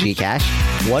partnership with GCash,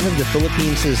 one of the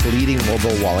Philippines' leading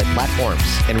mobile wallet platforms.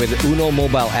 And with the Uno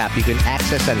mobile app, you can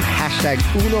access an hashtag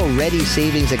Uno Ready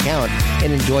savings account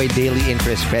and enjoy daily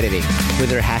interest crediting. With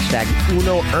their hashtag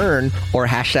Uno Earn or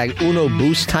hashtag Uno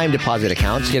Boost time deposit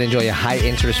accounts, you can enjoy a high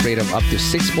interest rate of up to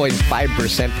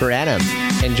 6.5% per annum.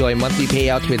 Enjoy monthly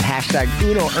payouts with hashtag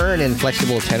Uno Earn and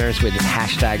flexible tenors with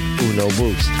hashtag Uno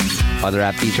Boost. Other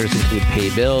app features include pay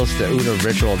bills, the Uno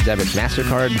Virtual Debit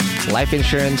MasterCard, life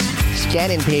insurance, scan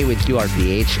and pay with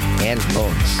QRPH, and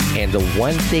phones. And the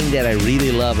one thing that I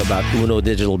really love about Uno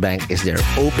Digital Bank is they're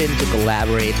open to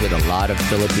collaborate with a lot of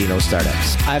Filipino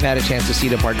startups. I've had a chance to see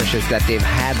the partnerships that they've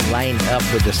had lined up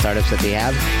with the startups that they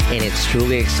have, and it's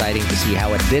truly exciting to see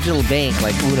how a digital bank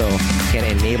like Uno can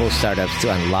enable startups to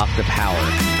unlock the power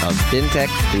of fintech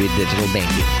through digital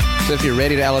banking. So if you're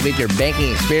ready to elevate your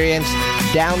banking experience,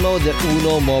 download the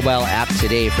Uno mobile app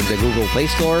today from the Google Play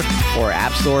Store or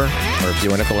App Store. Or if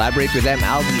you want to collaborate with them,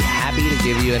 I'll be happy to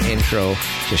give you an intro.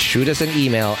 Just shoot us an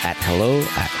email at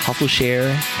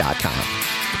hello@hustleshare.com.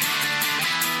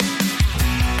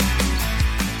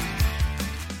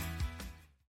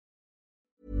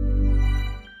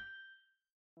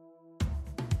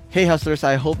 Hey hustlers,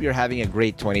 I hope you're having a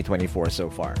great 2024 so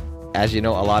far. As you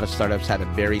know, a lot of startups had a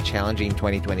very challenging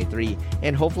 2023,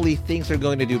 and hopefully things are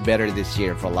going to do better this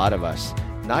year for a lot of us.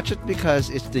 Not just because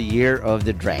it's the year of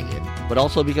the dragon, but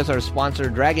also because our sponsor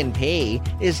Dragon Pay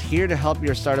is here to help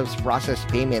your startups process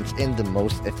payments in the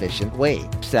most efficient way.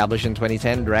 Established in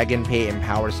 2010, Dragon Pay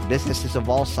empowers businesses of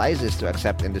all sizes to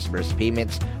accept and disburse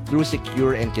payments through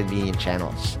secure and convenient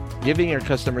channels, giving your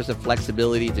customers the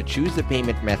flexibility to choose the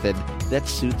payment method that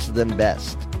suits them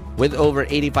best. With over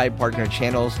 85 partner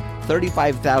channels,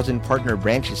 35,000 partner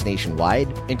branches nationwide,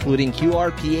 including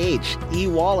QRPH,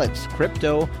 e-wallets,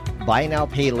 crypto, buy now,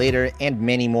 pay later, and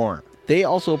many more. They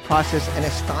also process an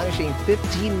astonishing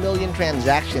 15 million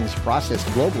transactions processed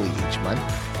globally each month.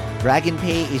 Dragon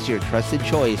Pay is your trusted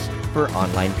choice for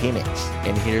online payments.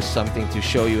 And here's something to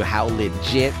show you how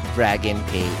legit Dragon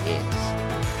Pay is.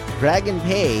 Dragon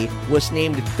Pay was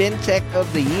named FinTech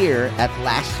of the Year at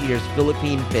last year's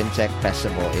Philippine FinTech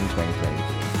Festival in 2020.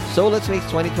 So let's make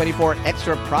 2024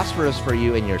 extra prosperous for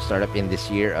you and your startup in this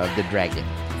year of the dragon.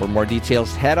 For more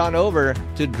details, head on over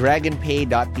to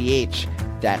dragonpay.ph.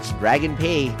 That's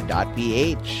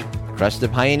dragonpay.ph. Trust the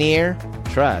pioneer,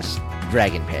 trust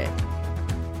Dragon Pay.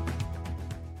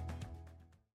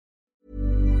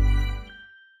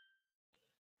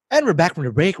 And we're back from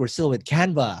the break. We're still with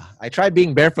Canva. I tried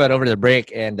being barefoot over the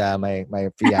break, and my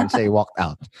fiance walked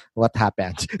out. What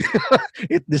happened?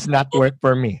 It does not work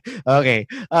for me. Okay.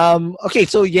 Okay.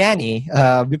 So Yanni,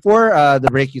 before the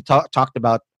break, you talked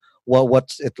about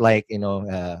what's it like,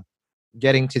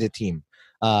 getting to the team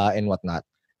and whatnot.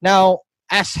 Now,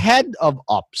 as head of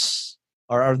ops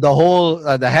or the whole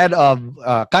the head of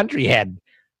country head,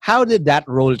 how did that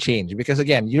role change? Because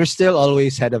again, you're still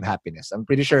always head of happiness. I'm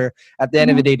pretty sure at the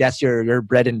end of the day, that's your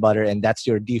bread and butter, and that's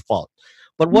your default.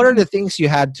 But what are the things you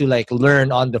had to like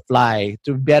learn on the fly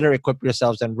to better equip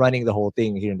yourselves and running the whole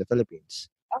thing here in the Philippines?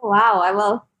 Oh, wow.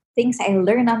 Well, things I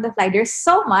learned on the fly. There's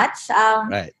so much.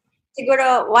 Right.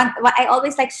 Siguro, I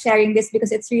always like sharing this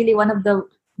because it's really one of the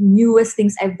newest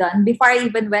things I've done. Before I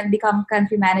even become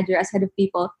country manager as head of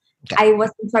people, I was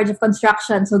in charge of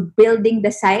construction, so building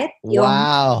the site.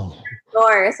 Wow.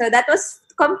 Floor. So that was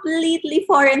completely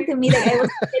foreign to me. Like I was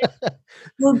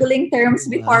Googling terms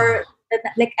before.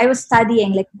 Like I was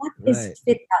studying, like what is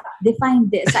fit out? Define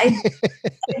this. I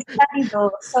study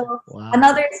those. So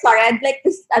another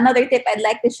tip I'd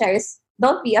like to share is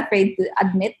don't be afraid to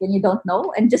admit when you don't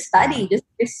know and just study. Just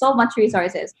there's so much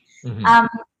resources.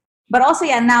 But also,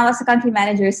 now as a country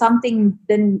manager, something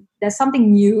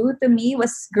new to me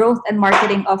was growth and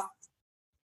marketing of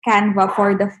Canva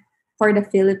for the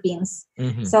Philippines.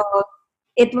 So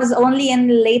it was only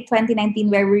in late 2019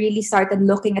 where we really started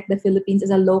looking at the Philippines as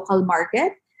a local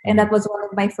market. And that was one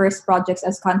of my first projects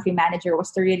as country manager,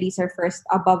 was to release our first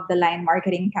above-the-line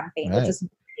marketing campaign, which is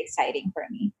very exciting for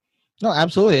me. No,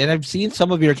 absolutely. And I've seen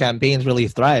some of your campaigns really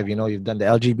thrive. You've done the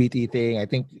LGBT thing. I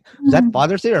think, was that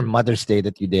Father's Day or Mother's Day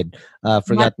that you did?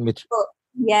 Forgot which.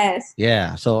 Yes.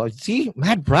 Yeah. So see,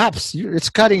 mad props. It's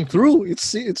cutting through.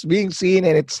 It's being seen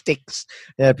and it sticks.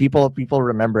 People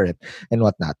remember it and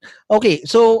whatnot. Okay.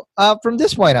 So from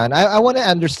this point on, I want to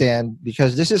understand,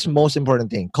 because this is most important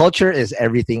thing. Culture is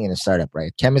everything in a startup,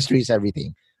 right? Chemistry is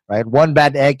everything, right? One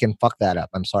bad egg can fuck that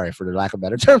up. I'm sorry for the lack of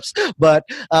better terms, but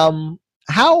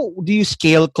how do you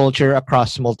scale culture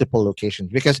across multiple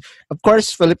locations? Because of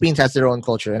course, Philippines has their own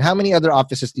culture. And how many other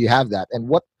offices do you have that? And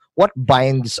what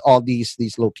binds all these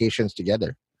locations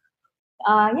together?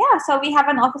 So we have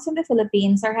an office in the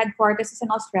Philippines. Our headquarters is in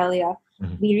Australia.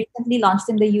 We recently launched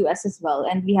in the US as well.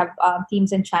 And we have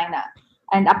teams in China.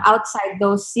 And outside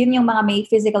those, yun yung mga may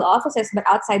physical offices, but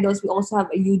outside those, we also have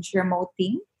a huge remote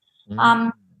team.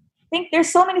 I think there's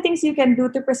so many things you can do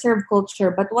to preserve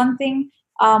culture. But one thing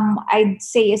I'd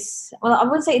say is, well, I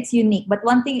wouldn't say it's unique, but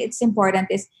one thing it's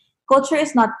important is culture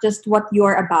is not just what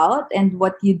you're about and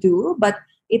what you do, but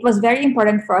it was very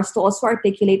important for us to also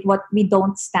articulate what we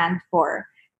don't stand for.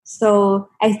 So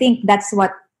I think that's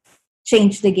what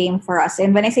changed the game for us.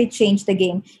 And when I say change the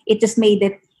game, it just made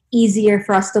it easier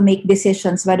for us to make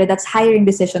decisions, whether that's hiring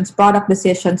decisions, product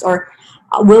decisions, or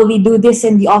will we do this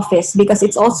in the office? Because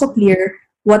it's also clear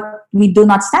what we do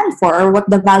not stand for or what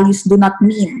the values do not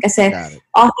mean. Kasi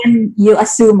often you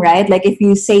assume, right? Like if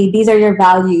you say these are your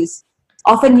values,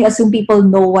 often you assume people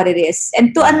know what it is.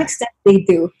 And to an extent they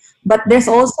do. But there's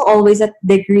also always a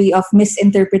degree of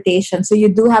misinterpretation. So you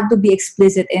do have to be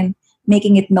explicit in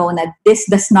making it known that this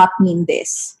does not mean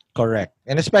this. Correct.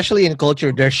 And especially in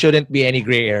culture, there shouldn't be any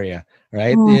gray area,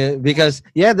 right? Because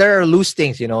there are loose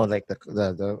things, like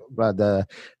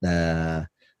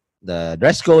the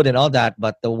dress code and all that,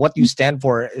 but what you stand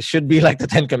for should be like the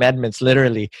 10 Commandments,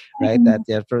 literally, right? That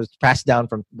passed down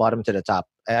from bottom to the top.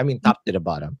 I mean, top to the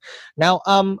bottom. Now,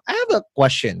 I have a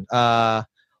question.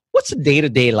 What's the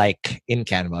day-to-day like in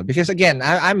Canva? Because again,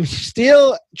 I'm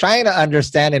still trying to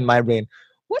understand in my brain,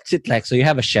 what's it like? So you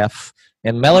have a chef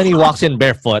and Melanie walks in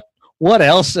barefoot. What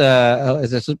else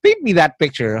is this? So paint me that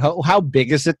picture. How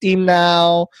big is the team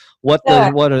now? What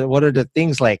are the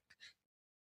things like?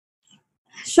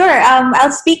 Sure.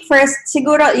 I'll speak first.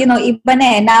 Siguro, iba na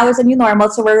eh. Now is a new normal,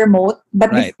 so we're remote.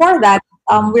 But before that,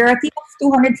 we're a team of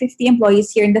 250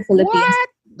 employees here in the Philippines. What?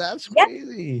 That's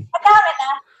crazy.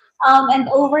 And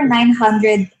over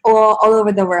 900 all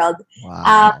over the world.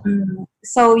 Wow.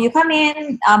 So you come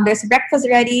in, there's breakfast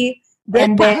ready.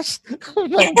 Breakfast? Oh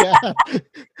my God.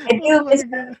 I do miss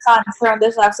the sun from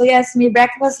the shop. So yes, my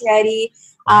breakfast ready.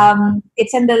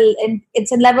 It's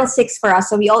in level 6 for us.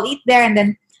 So we all eat there, and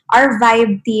then our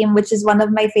Vibe team, which is one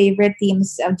of my favorite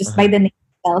teams, just by the name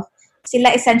itself, sila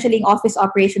essentially ang office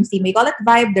operations team. We call it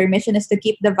Vibe. Their mission is to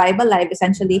keep the vibe alive,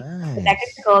 essentially, protect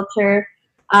the culture.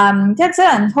 That's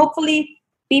it. Hopefully,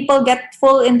 people get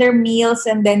full in their meals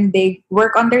and then they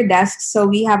work on their desks. So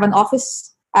we have an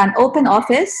open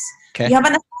office. Okay. You have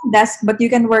an open desk, but you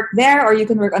can work there or you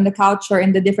can work on the couch or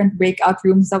in the different breakout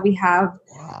rooms that we have.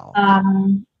 Wow.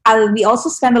 We also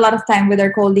spend a lot of time with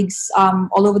our colleagues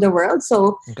all over the world.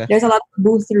 So there's a lot of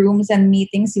booth rooms and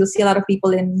meetings. You'll see a lot of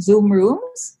people in Zoom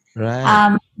rooms.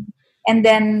 Right. And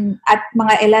then at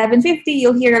mga 11:50,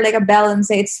 you'll hear like a bell and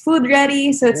say it's food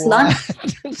ready. So it's lunch.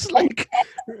 it's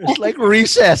like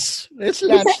recess. It's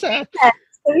lunchtime.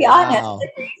 To be honest,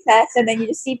 it's recess, and then you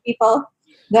just see people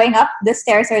going up the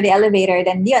stairs or the elevator.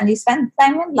 Then you spend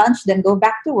time in lunch, then go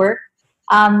back to work.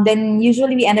 Then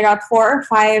usually we end around 4 or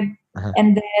 5.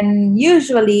 And then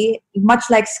usually, much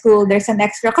like school, there's an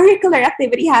extracurricular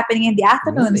activity happening in the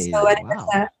afternoon. Really? So whether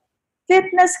it's a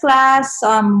fitness class,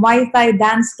 Wi-Fi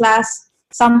dance class,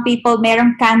 some people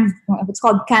merong it's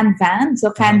called Canvan,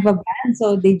 so Canva band,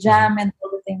 so they jam and all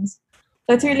the things.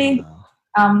 So it's really,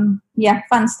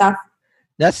 fun stuff.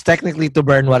 That's technically to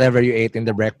burn whatever you ate in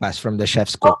the breakfast from the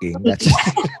chef's cooking. That's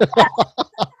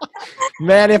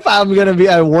man, if I'm gonna be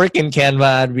I work in Canva,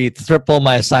 I'd be triple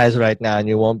my size right now, and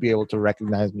you won't be able to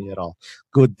recognize me at all.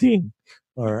 Good thing.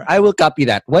 Or I will copy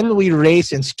that. When we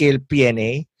raise and scale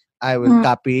PNA, I will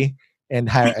copy and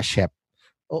hire a chef.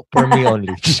 Oh, for me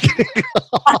only. Just kidding.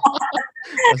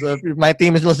 So if my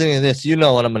team is listening to this, you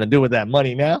know what I'm gonna do with that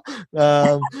money now.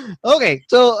 Okay,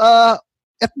 so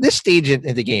at this stage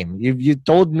in the game, you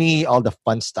told me all the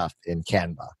fun stuff in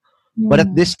Canva. But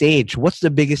at this stage, what's the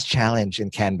biggest challenge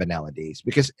in Canva nowadays?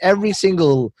 Because every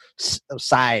single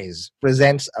size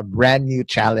presents a brand new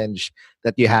challenge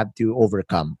that you have to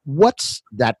overcome. What's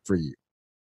that for you?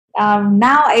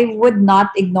 Now, I would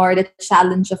not ignore the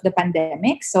challenge of the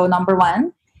pandemic. So number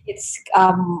one, it's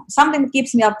something that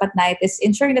keeps me up at night is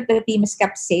ensuring that the team is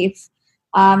kept safe,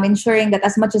 ensuring that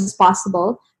as much as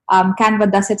possible, Canva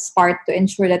does its part to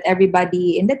ensure that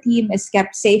everybody in the team is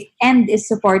kept safe and is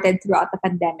supported throughout the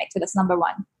pandemic. So that's number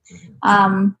one.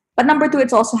 But number two,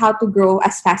 it's also how to grow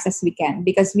as fast as we can,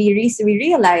 because we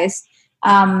realized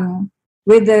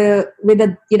with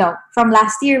the from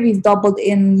last year we've doubled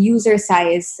in user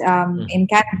size in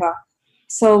Canva.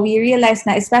 So we realized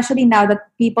now, especially now that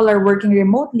people are working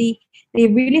remotely, they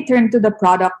really turn to the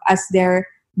product as their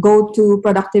go-to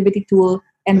productivity tool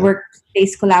and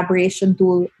workplace collaboration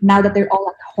tool now that they're all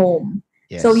at home.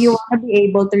 Yes. So you want to be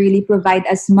able to really provide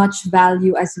as much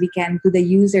value as we can to the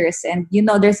users. And,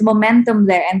 there's momentum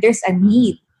there and there's a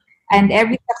need. And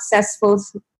every successful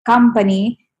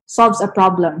company solves a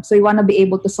problem. So you want to be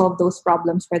able to solve those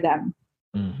problems for them.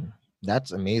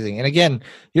 That's amazing. And again,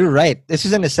 you're right. This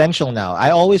is an essential now. I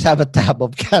always have a tab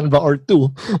of Canva or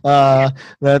two.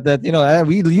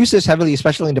 We use this heavily,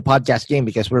 especially in the podcast game,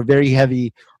 because we're very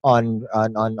heavy on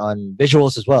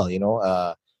visuals as well.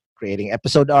 Creating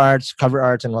episode arts, cover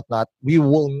arts, and whatnot. We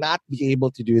will not be able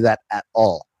to do that at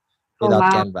all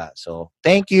without Canva. So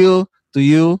thank you to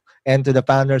you and to the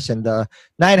founders and the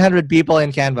 900 people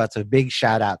in Canva. So big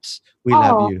shout outs. We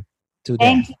love you to them.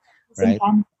 Thank you. Right?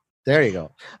 There you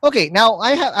go. Okay, now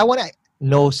I want to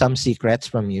know some secrets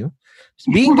from you.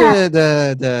 Being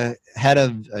the head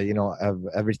of of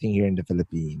everything here in the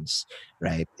Philippines,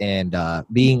 right? And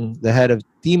being the head of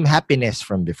Team Happiness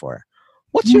from before.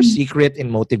 What's your secret in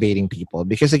motivating people?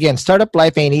 Because again, startup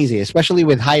life ain't easy, especially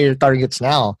with higher targets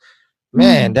now.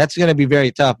 Man, that's going to be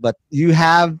very tough. But you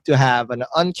have to have an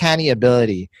uncanny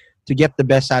ability to get the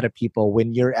best out of people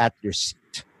when you're at your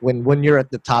seat, when you're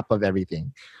at the top of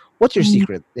everything. What's your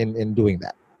secret in doing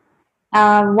that?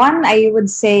 One, I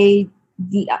would say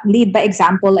lead by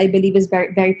example, I believe is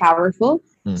very, very powerful.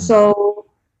 So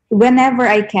whenever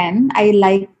I can, I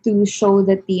like to show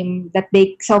the team that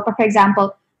for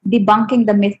example, debunking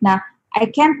the myth na I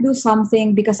can't do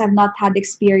something because I've not had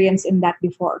experience in that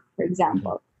before, for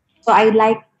example. So I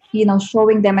like,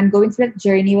 showing them and going through that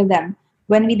journey with them.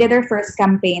 When we did our first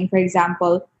campaign, for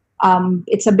example,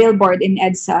 it's a billboard in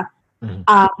EDSA.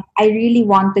 I really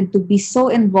wanted to be so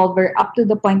involved, up to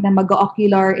the point na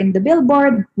mag-ocular in the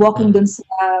billboard, walking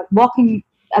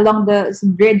along the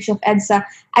bridge of EDSA.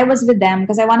 I was with them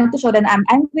because I wanted to show them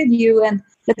I'm with you and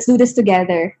let's do this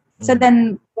together. So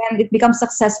then when it becomes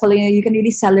successful, you can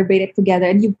really celebrate it together,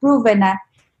 and you've proven that,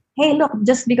 hey, look,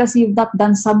 just because you've not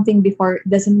done something before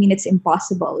doesn't mean it's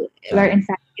impossible. Where in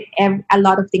fact, a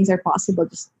lot of things are possible.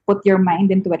 Just put your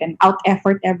mind into it and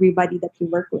out-effort everybody that you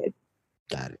work with.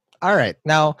 Got it. All right.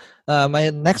 Now,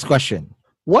 my next question.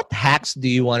 What hacks do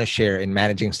you want to share in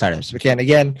managing startups?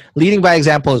 Again, leading by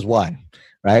example is one,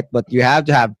 right? But you have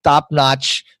to have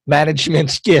top-notch management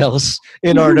skills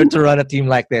in order to run a team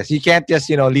like this. You can't just,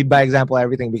 lead by example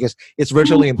everything, because it's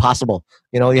virtually impossible.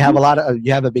 You have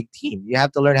you have a big team. You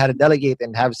have to learn how to delegate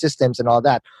and have systems and all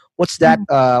that. What's that?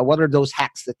 What are those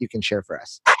hacks that you can share for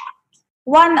us?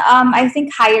 One, I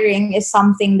think hiring is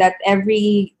something that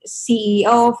every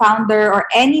CEO, founder, or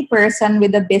any person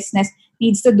with a business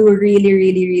needs to do really,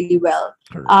 really, really well.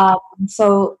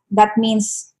 So that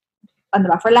means,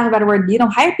 for lack of a better word,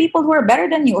 hire people who are better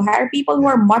than you, hire people who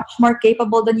are much more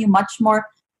capable than you, much more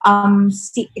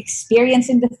experience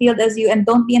in the field as you, and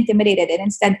don't be intimidated, and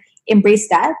instead embrace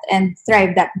that and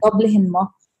thrive that. Doblehin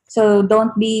mo. So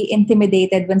don't be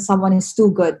intimidated when someone is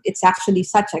too good. It's actually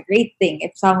such a great thing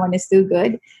if someone is too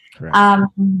good.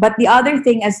 But the other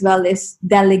thing as well is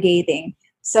delegating.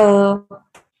 So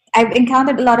I've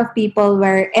encountered a lot of people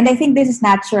where, and I think this is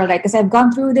natural, right? Because I've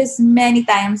gone through this many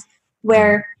times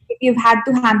where if you've had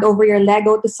to hand over your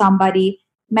Lego to somebody,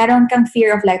 meron kang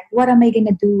fear of like, what am I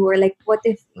gonna do? Or like, what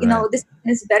if, this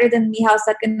is better than me? How's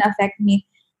that gonna affect me?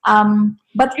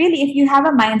 But really, if you have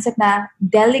a mindset na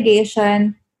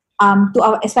delegation,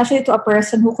 especially to a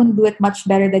person who can do it much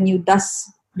better than you,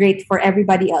 that's great for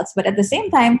everybody else. But at the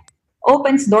same time,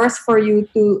 opens doors for you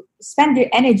to spend your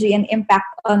energy and impact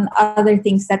on other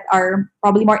things that are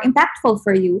probably more impactful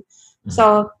for you.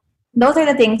 So those are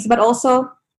the things, but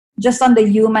also just on the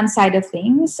human side of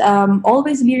things,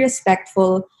 always be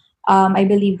respectful. I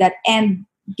believe that, and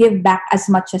give back as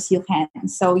much as you can.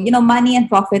 So, money and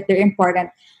profit, they're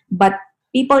important, but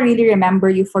people really remember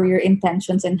you for your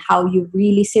intentions and how you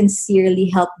really sincerely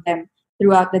help them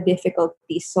throughout the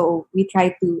difficulties. So we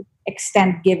try to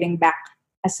extend giving back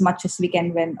as much as we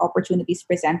can when opportunities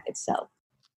present itself.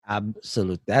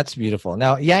 Absolutely. That's beautiful.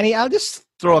 Now, Yanni, I'll just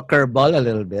throw a curveball a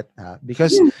little bit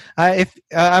because if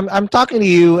I'm talking to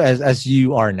you as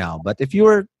you are now, but if you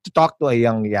were to talk to a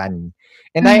young Yanni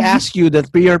and I ask you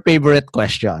your favorite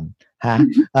question,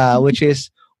 which is,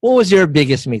 what was your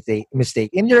biggest mistake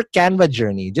in your Canva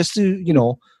journey? Just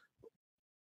to,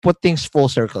 put things full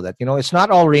circle, that, it's not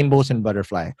all rainbows and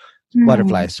butterflies.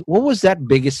 What was that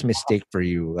biggest mistake for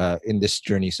you in this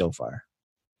journey so far?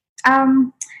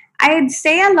 I'd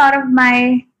say a lot of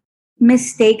my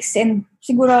mistakes and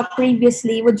siguro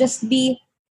previously would just be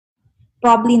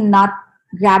probably not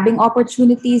grabbing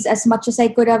opportunities as much as I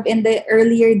could have in the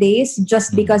earlier days,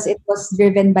 just because it was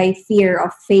driven by fear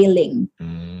of failing.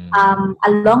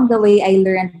 Along the way, I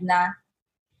learned na,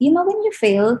 when you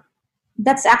fail,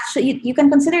 that's actually, you can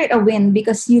consider it a win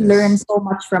because you learn so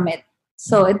much from it.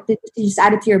 So you just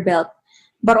add it to your belt.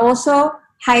 But also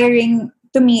hiring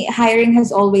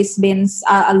has always been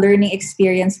a learning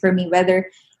experience for me, whether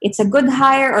it's a good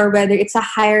hire or whether it's a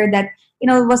hire that,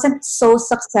 wasn't so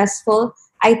successful.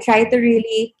 I try to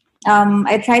really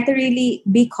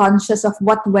be conscious of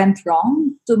what went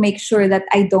wrong to make sure that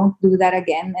I don't do that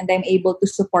again, and I'm able to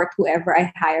support whoever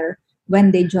I hire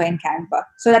when they join Canva.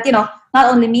 So that,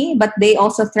 not only me, but they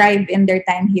also thrive in their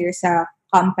time here sa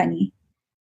company.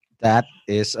 That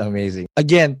is amazing.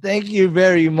 Again, thank you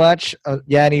very much,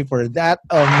 Yanni, for that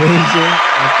amazing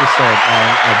episode.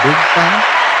 I'm a big fan.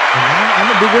 I'm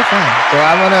a bigger fan. So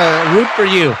I want to root for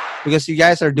you because you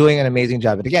guys are doing an amazing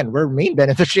job. And again, we're main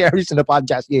beneficiaries in the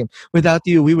podcast game. Without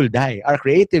you, we will die. Our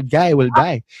creative guy will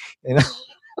die. And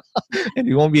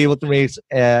we won't be able to raise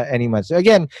any money. So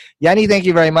again, Yanni, thank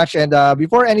you very much. And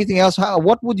before anything else,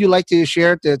 what would you like to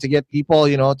share to get people,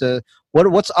 to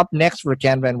what's up next for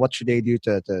Canva and what should they do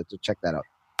to check that out?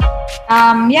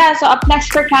 So up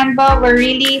next for Canva, we're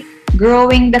really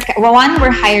growing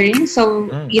we're hiring. So,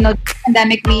 the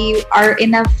pandemic, we are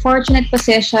in a fortunate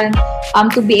position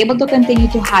to be able to continue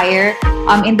to hire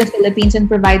in the Philippines and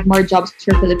provide more jobs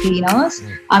for Filipinos.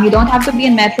 You don't have to be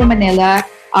in Metro Manila.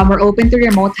 We're open to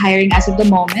remote hiring as of the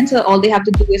moment. So all they have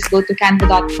to do is go to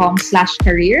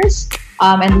canva.com/careers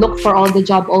and look for all the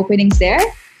job openings there.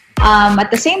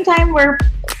 At the same time,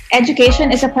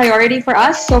 education is a priority for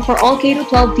us. So for all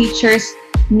K-12 teachers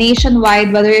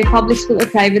nationwide, whether you're public school or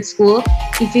private school,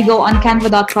 if you go on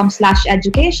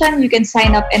canva.com/education, you can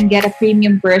sign up and get a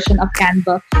premium version of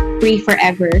Canva free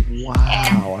forever.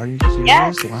 Wow. Are you serious?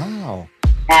 Yes. Wow.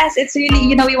 Yes, it's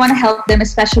really, we want to help them,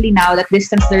 especially now that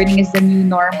distance learning is the new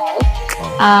normal.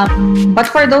 But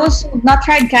for those who've not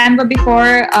tried Canva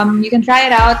before, you can try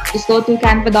it out. Just go to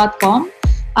canva.com,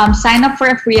 sign up for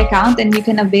a free account, and you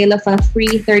can avail of a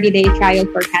free 30-day trial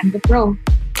for Canva Pro.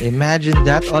 Imagine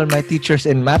that. All my teachers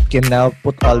in math can now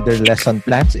put all their lesson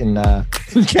plans in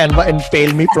Canva and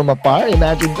fail me from afar.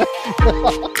 Imagine that.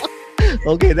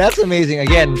 Okay, that's amazing.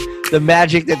 Again, the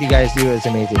magic that you guys do is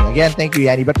amazing. Again, thank you,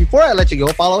 Yanni. But before I let you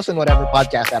go, follow us on whatever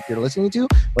podcast app you're listening to,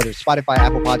 whether it's Spotify,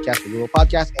 Apple Podcasts, or Google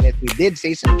Podcasts. And if we did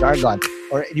say some jargon,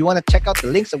 or if you want to check out the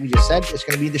links that we just said, it's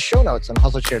going to be in the show notes on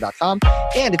hustleshare.com.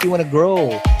 And if you want to grow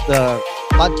the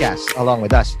podcast along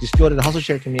with us, just go to the Hustle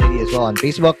Share community as well on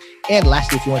Facebook. And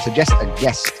lastly, if you want to suggest a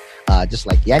guest, just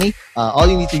like Yanni, all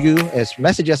you need to do is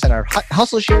message us on our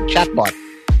Hustle Share chatbot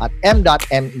at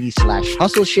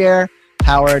m.me/hustleshare,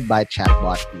 powered by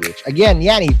ChatbotPH. Again,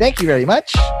 Yanni, thank you very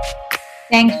much.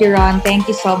 Thank you, Ron. Thank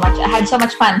you so much. I had so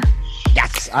much fun.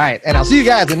 Yes. All right. And I'll see you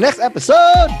guys in the next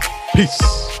episode.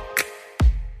 Peace.